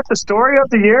that not the story of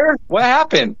the year? What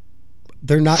happened?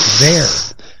 They're not there.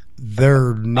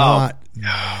 They're not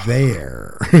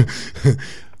there.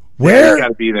 Where? Got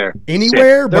to be there.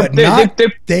 Anywhere, but not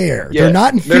there. Yeah, they're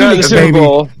not in Phoenix, baby.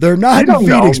 They're not in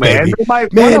Phoenix, baby.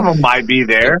 One of them might be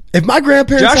there. If my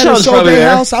grandparents had sold their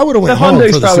house, I would have went home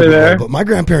for the Super Bowl. But my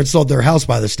grandparents sold their house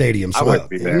by the stadium, so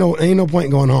ain't no point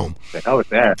in going home. The hell with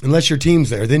that? Unless your team's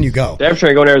there, then you go. They're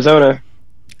trying to go to Arizona.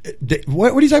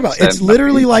 What are you talking about? It's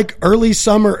literally like early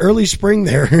summer, early spring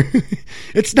there.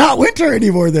 It's not winter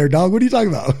anymore there, dog. What are you talking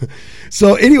about?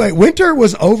 So anyway, winter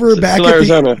was over back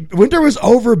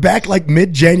like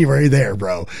mid-January there,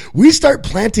 bro. We start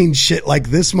planting shit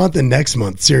like this month and next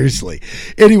month, seriously.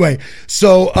 Anyway,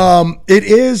 so it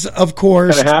is, of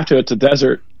course. Kind of have to. It's a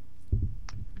desert.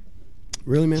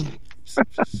 Really, man?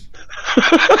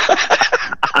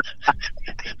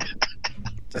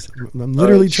 I'm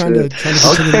literally trying to get to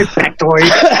the factoid.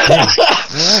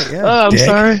 Yeah. All right, I'm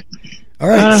sorry. All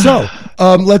right, so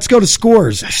let's go to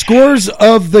scores. Scores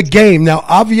of the game. Now,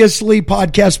 obviously,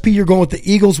 Podcast P, you're going with the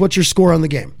Eagles. What's your score on the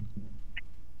game?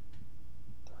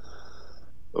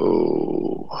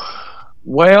 Oh,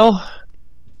 well,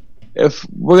 if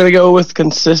we're going to go with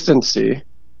consistency,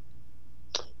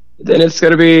 then it's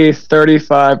going to be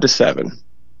 35-7.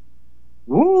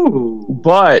 Ooh.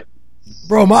 But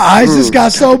bro, my eyes just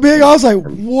got so big. I was like,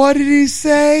 what did he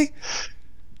say?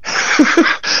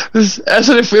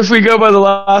 If we go by the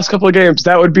last couple of games,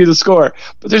 that would be the score.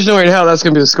 But there's no way in hell that's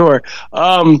going to be the score.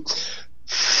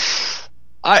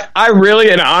 I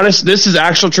really, and honest, this is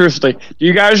actual truthfully. Do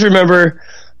you guys remember,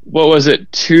 what was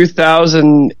it,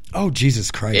 2000? Oh,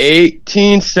 Jesus Christ.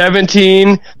 18,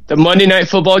 17, the Monday Night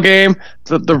Football game,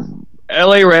 the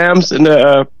LA Rams and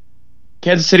the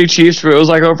Kansas City Chiefs, where it was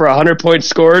like over 100 points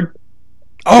scored.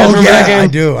 Oh, yeah,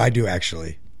 I do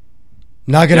actually.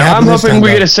 Not going to happen this time, I'm hoping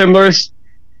we get a similar.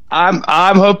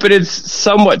 I'm hoping it's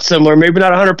somewhat similar. Maybe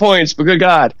not 100 points, but good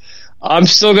God. I'm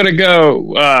still going to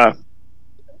go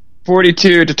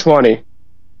 42-20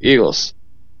 Eagles.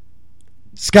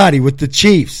 Scotty with the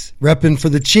Chiefs, repping for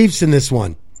the Chiefs in this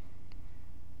one.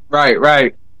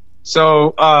 Right.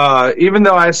 So even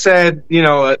though I said,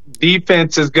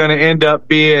 defense is going to end up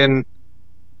being,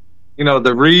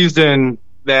 the reason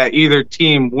that either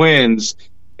team wins,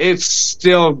 it's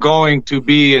still going to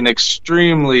be an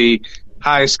extremely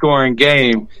high-scoring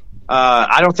game.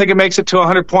 I don't think it makes it to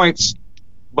 100 points,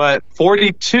 but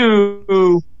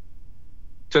 42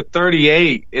 to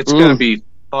 38, it's going to be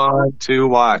fun to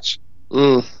watch.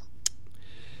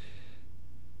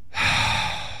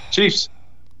 Chiefs.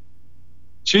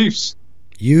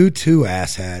 You two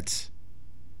asshats.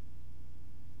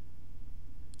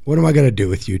 What am I going to do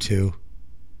with you two?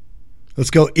 Let's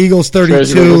go Eagles 32.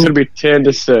 It's going to be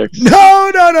 10-6.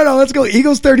 No. Let's go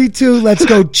Eagles 32. Let's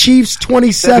go Chiefs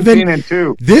 27.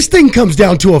 17-2. This thing comes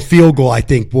down to a field goal, I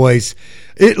think, boys.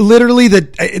 It literally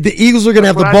the Eagles are going to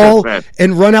have the ball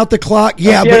and run out the clock.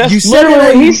 Yeah, but that's you said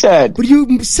literally what he said. But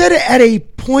you said it at a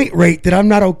point rate that I'm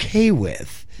not okay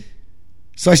with.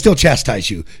 So I still chastise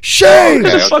you. Shame!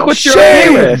 What the fuck what you're okay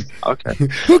with? Okay.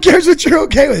 Who cares what you're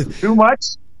okay with? Too much?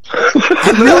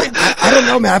 I don't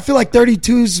know, man. I feel like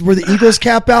 32s where the Eagles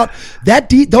cap out.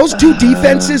 Those two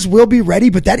defenses will be ready,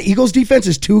 but that Eagles defense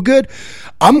is too good.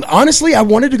 I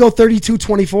wanted to go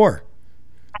 32-24.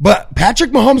 But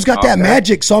Patrick Mahomes got that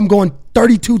magic, so I'm going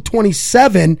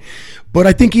 32-27. But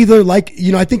I think either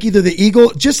the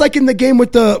Eagle, just like in the game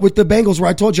with the Bengals where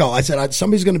I told y'all, I said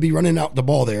somebody's going to be running out the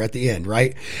ball there at the end,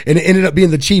 right? And it ended up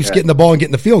being the Chiefs getting the ball and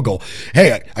getting the field goal.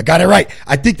 Hey, I got it right.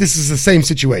 I think this is the same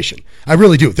situation. I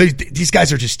really do. These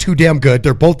guys are just too damn good.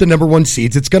 They're both the number one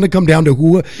seeds. It's going to come down to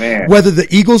whether the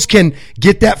Eagles can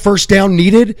get that first down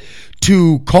needed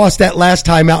to cost that last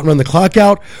time out and run the clock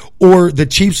out, or the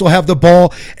Chiefs will have the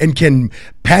ball and can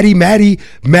Patty Magic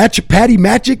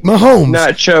Mahomes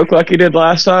not choke like he did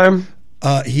last time.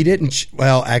 He didn't.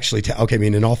 Well, actually,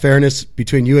 in all fairness,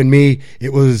 between you and me,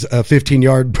 it was a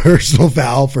 15-yard personal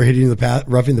foul for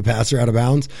roughing the passer out of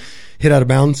bounds, hit out of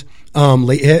bounds,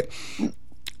 late hit.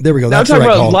 There we go. That's I'm the right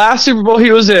talking about call. last Super Bowl he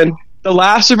was in. The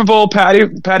last Super Bowl Patty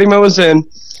Mo was in.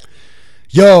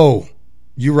 Yo.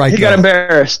 You're right. He got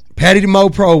embarrassed. Patty Mo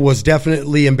Pro was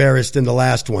definitely embarrassed in the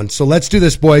last one. So let's do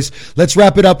this, boys. Let's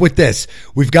wrap it up with this.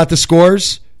 We've got the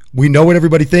scores. We know what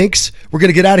everybody thinks. We're going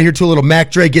to get out of here to a little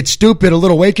Mac Dre Get Stupid, a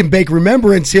little Wake and Bake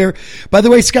remembrance here. By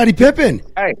the way, Scottie Pippen.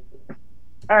 Hey.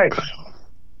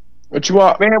 What you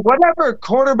want? Man, whatever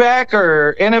quarterback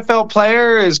or NFL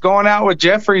player is going out with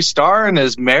Jeffree Star and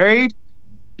is married,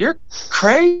 you're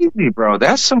crazy, bro.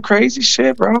 That's some crazy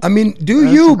shit, bro. I mean, but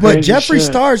Jeffree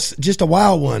Star's just a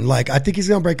wild one. Like, I think he's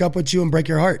going to break up with you and break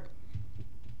your heart.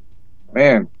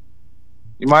 Man,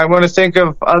 you might want to think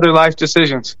of other life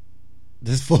decisions.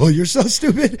 This fool, you're so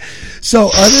stupid. So,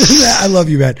 other than that, I love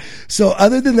you, man. So,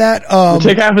 other than that,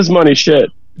 take half his money, shit.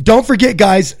 Don't forget,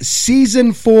 guys,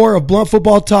 season 4 of Blunt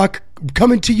Football Talk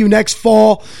coming to you next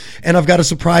fall, and I've got a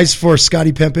surprise for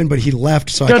Scottie Pippen, but he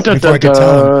left, so before I could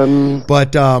tell him.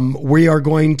 But we are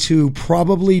going to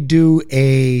probably do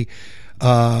a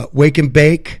Wake and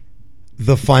Bake,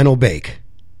 the final bake.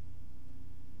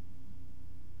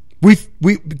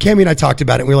 Cammy and I talked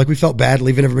about it, and we were like, we felt bad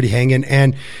leaving everybody hanging,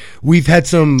 and we've had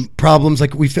some problems.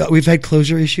 Like we've had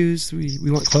closure issues. We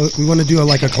want to do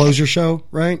a closure show,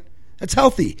 right? That's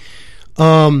healthy.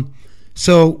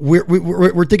 So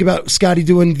we're thinking about Scotty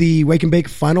doing the Wake and Bake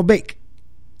final bake,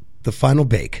 the final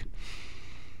bake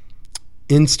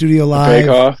in studio live. Bake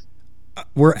off.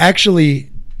 We're actually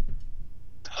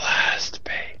Last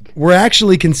bake. We're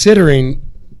actually considering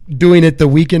doing it the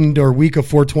weekend or week of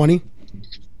 420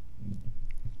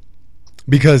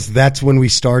 because that's when we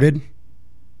started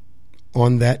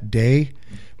on that day.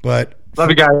 But love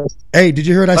you guys. Hey, did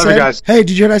you hear what I said? You guys. Hey,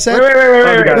 did you hear what I said?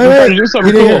 Wait. Do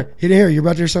something cool. He didn't hear. You're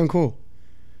about to hear something cool.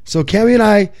 So Cammy and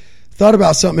I thought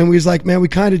about something, and we was like, man, we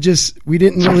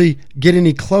didn't really get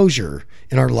any closure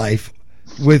in our life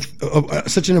with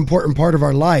such an important part of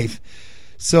our life.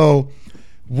 So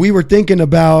we were thinking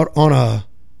about on a,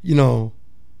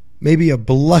 maybe a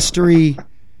blustery,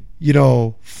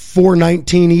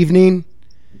 4/19 evening,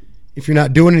 if you're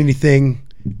not doing anything,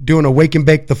 doing a Wake and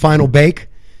Bake, the final bake,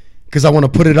 because I want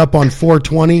to put it up on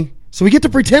 420. So we get to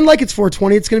pretend like it's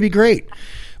 420. It's going to be great.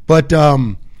 But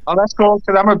oh, that's cool,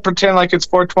 because I'm going to pretend like it's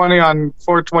 420 on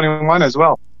 421 as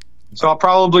well. So I'll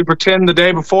probably pretend the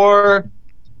day before,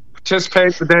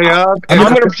 participate the day of. I'm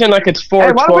going to pretend like it's 420.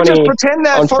 Hey, why don't we just pretend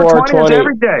that 420 is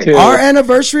every day? Too. Our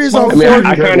anniversary is on 420.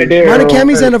 I kind of do. Mine and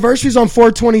Cammy's anniversary is on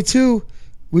 422.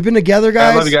 We've been together,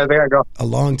 guys. I love you guys. I got to go. A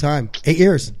long time. 8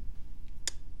 years.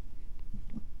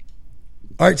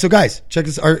 All right, so guys, check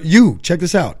this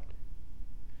out.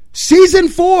 Season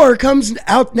 4 comes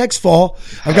out next fall.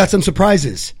 I've got some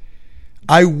surprises.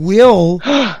 I will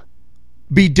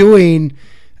be doing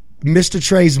Mr.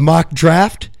 Trey's mock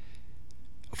draft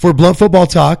for Blunt Football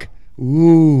Talk.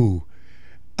 Ooh.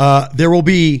 There will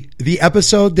be the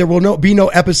episode. There will be no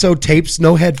episode tapes,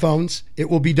 no headphones. It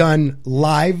will be done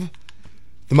live.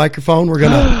 The microphone, we're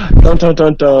going to... Dun, dun,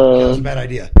 dun, dun. That was a bad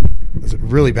idea. It was a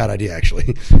really bad idea,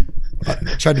 actually. I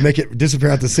tried to make it disappear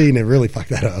out the scene and really fucked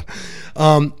that up.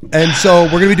 And so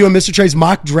we're going to be doing Mr. Trey's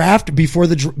mock draft before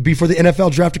the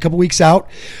NFL draft a couple weeks out.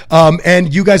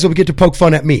 And you guys will get to poke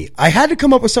fun at me. I had to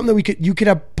come up with something that you could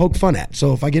have poke fun at.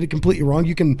 So if I get it completely wrong,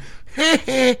 you can...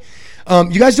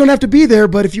 you guys don't have to be there,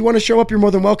 but if you want to show up, you're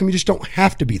more than welcome. You just don't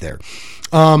have to be there.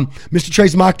 Mr.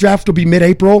 Trey's mock draft will be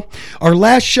mid-April. Our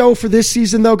last show for this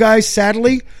season, though, guys,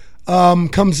 sadly,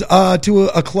 comes to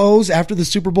a close after the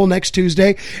Super Bowl next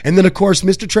Tuesday. And then, of course,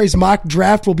 Mr. Trey's mock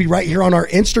draft will be right here on our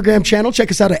Instagram channel. Check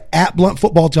us out at Blunt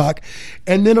Football Talk.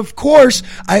 And then, of course,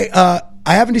 I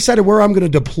haven't decided where I'm going to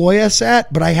deploy us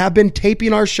at, but I have been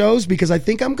taping our shows because I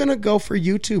think I'm going to go for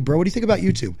YouTube, bro. What do you think about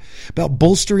YouTube? About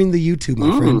bolstering the YouTube,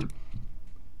 my friend?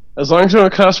 As long as we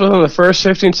don't cuss within the first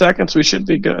 15 seconds, we should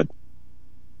be good.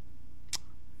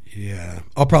 Yeah,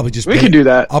 I'll probably just. We can do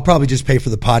that. I'll probably just pay for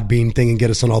the Podbean thing and get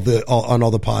us on all the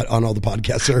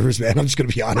podcast servers, man. I'm just going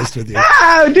to be honest with you.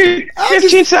 Dude,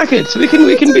 15 seconds. We can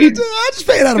be. I'll just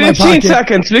pay it out of my pocket. 15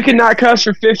 seconds. We can not cuss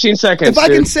for 15 seconds. If I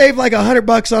can save like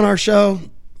 $100 on our show,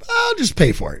 I'll just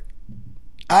pay for it.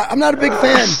 I'm not a big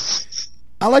fan.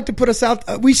 I like to put us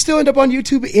out. We still end up on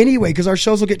YouTube anyway because our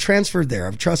shows will get transferred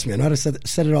there. Trust me, I know how to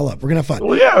set it all up. We're going to have fun.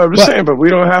 Well, yeah, I'm just saying, but we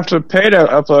don't have to pay to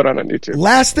upload on YouTube.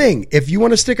 Last thing, if you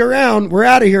want to stick around, we're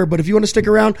out of here, but if you want to stick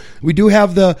around, we do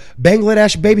have the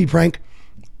Bangladesh baby prank.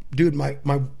 Dude, my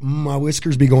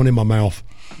whiskers be going in my mouth.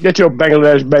 Get your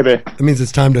Bangladesh baby. That means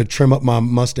it's time to trim up my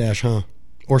mustache, huh?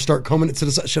 Or start combing it to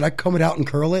the side. Should I comb it out and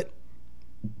curl it?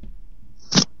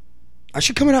 I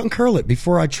should comb it out and curl it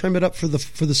before I trim it up for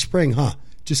the spring, huh?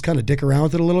 Just kind of dick around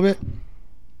with it a little bit?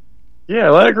 Yeah,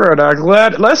 let it grow, dog.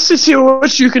 Let's just see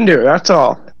what you can do. That's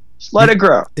all. Just let it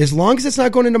grow. As long as it's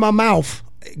not going into my mouth,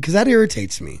 because that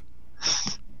irritates me.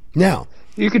 Now.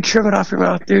 You can trim it off your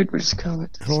mouth, dude. We just comb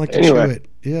it. I don't like to chew it.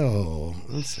 Ew,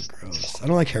 that's so gross. I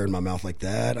don't like hair in my mouth like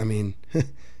that. I mean.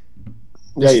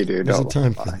 Yeah, you do. There's a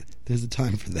time for that. There's a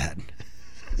time for that.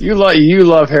 You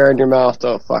love hair in your mouth.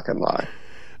 Don't fucking lie.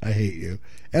 I hate you.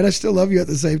 And I still love you at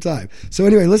the same time. So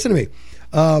anyway, listen to me.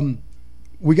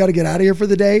 We got to get out of here for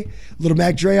the day. Little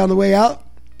Mac Dre on the way out.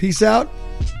 Peace out.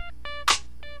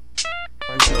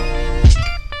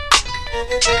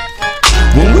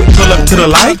 When we pull up to the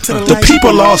light, the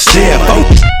people all stare.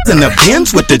 Folks in the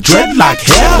Benz with the dreadlock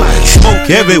hair. Smoke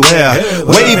everywhere.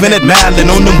 Waving at Madeline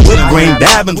on them wood grain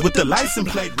dabbins with the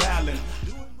license plate rattling.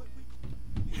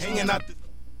 Hanging out the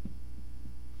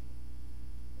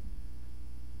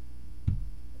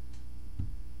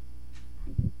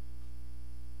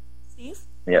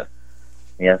Yes.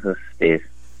 Yes, this is Steve.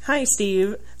 Hi,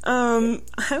 Steve. I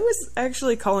was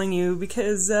actually calling you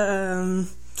because there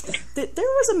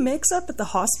was a mix-up at the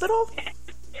hospital.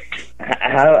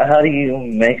 How do you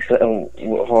mix?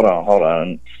 Hold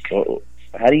on.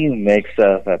 How do you mix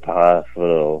up at the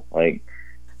hospital? Like,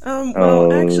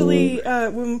 actually,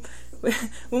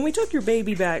 when we took your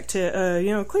baby back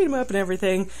to clean him up and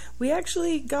everything, we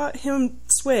actually got him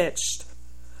switched.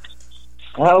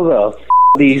 How the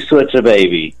do you switch a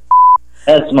baby?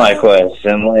 That's my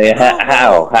question. Like,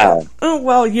 how? Oh,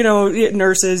 well,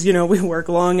 nurses, we work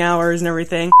long hours and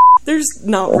everything. There's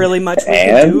not really much we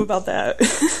can do about that.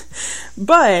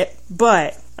 But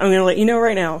I'm going to let you know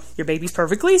right now, your baby's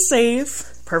perfectly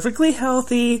safe, perfectly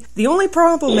healthy. The only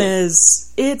problem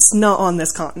is it's not on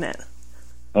this continent.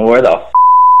 Where the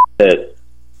is it?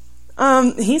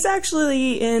 He's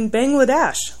actually in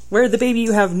Bangladesh, where the baby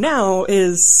you have now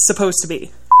is supposed to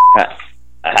be.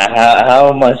 How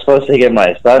am I supposed to get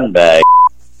my son back?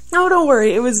 No, don't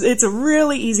worry. It's a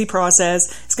really easy process.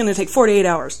 It's going to take 48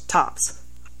 hours, tops.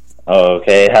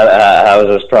 Okay, how is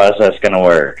this process going to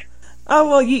work? Oh,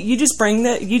 well, you just bring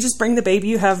the baby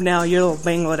you have now, your little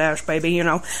Bangladesh baby,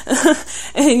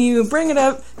 and you bring it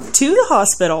up to the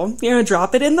hospital.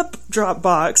 Drop it in the drop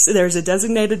box. There's a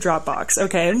designated drop box,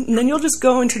 okay? And then you'll just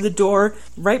go into the door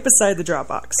right beside the drop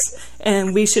box,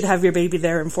 and we should have your baby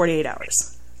there in 48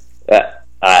 hours.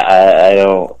 I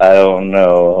don't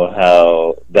know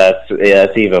how that's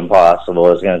even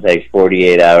possible. It's going to take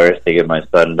 48 hours to get my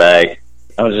son back.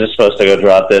 I was just supposed to go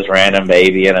drop this random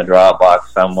baby in a drop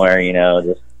box somewhere,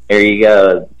 just here you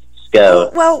go, just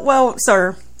go. Well,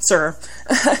 sir, sir,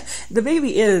 the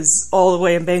baby is all the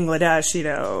way in Bangladesh, you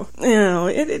know.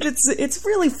 It's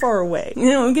really far away.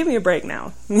 Give me a break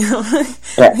now.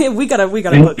 We gotta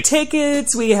book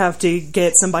tickets. We have to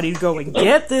get somebody to go and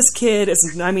get this kid.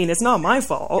 It's not my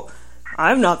fault.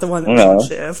 I'm not the one that was on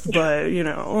shift, but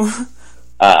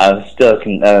I'm still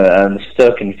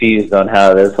confused on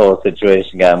how this whole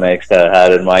situation got mixed up. How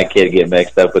did my kid get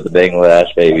mixed up with the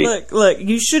Bangladesh baby? Look,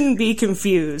 you shouldn't be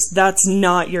confused. That's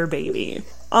not your baby.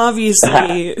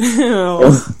 Obviously,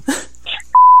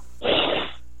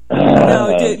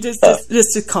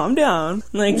 just to calm down.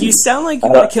 Like, you sound like you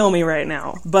want to kill me right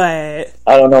now, but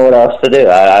I don't know what else to do.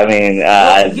 I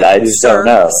just don't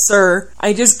know. Sir,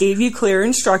 I just gave you clear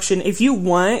instruction. If you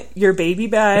want your baby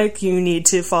back, you need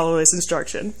to follow this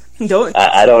instruction.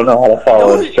 I don't know how to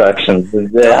follow instructions.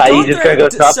 How you just gonna go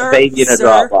drop the baby in a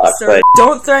Dropbox? Sir,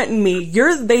 don't threaten me.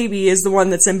 Your baby is the one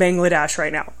that's in Bangladesh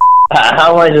right now.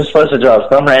 How am I just supposed to drop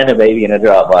some random baby in a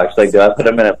Dropbox? Like, do I put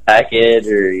him in a package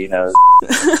or,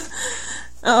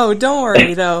 Oh, don't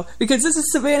worry, though, because this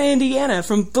is Savannah, Indiana,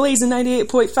 from Blazing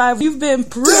 98.5. You've been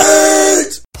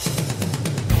pranked!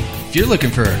 If you're looking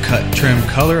for a cut, trim,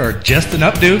 color, or just an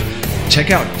updo, check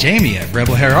out Jamie at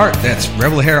Rebel Hair Art. That's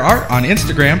Rebel Hair Art on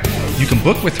Instagram. You can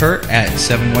book with her at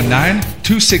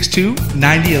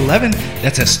 719-262-9011.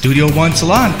 That's at Studio One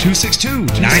Salon,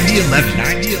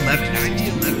 262-9011.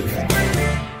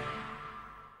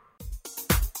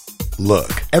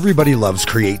 Look, everybody loves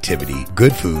creativity,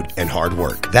 good food, and hard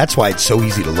work. That's why it's so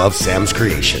easy to love Sam's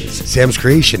Creations. Sam's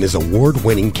Creation is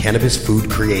award-winning cannabis food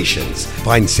creations.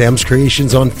 Find Sam's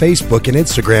Creations on Facebook and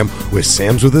Instagram with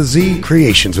Sam's with a Z,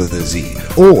 Creations with a Z.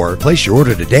 Or place your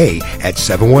order today at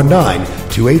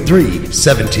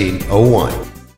 719-283-1701.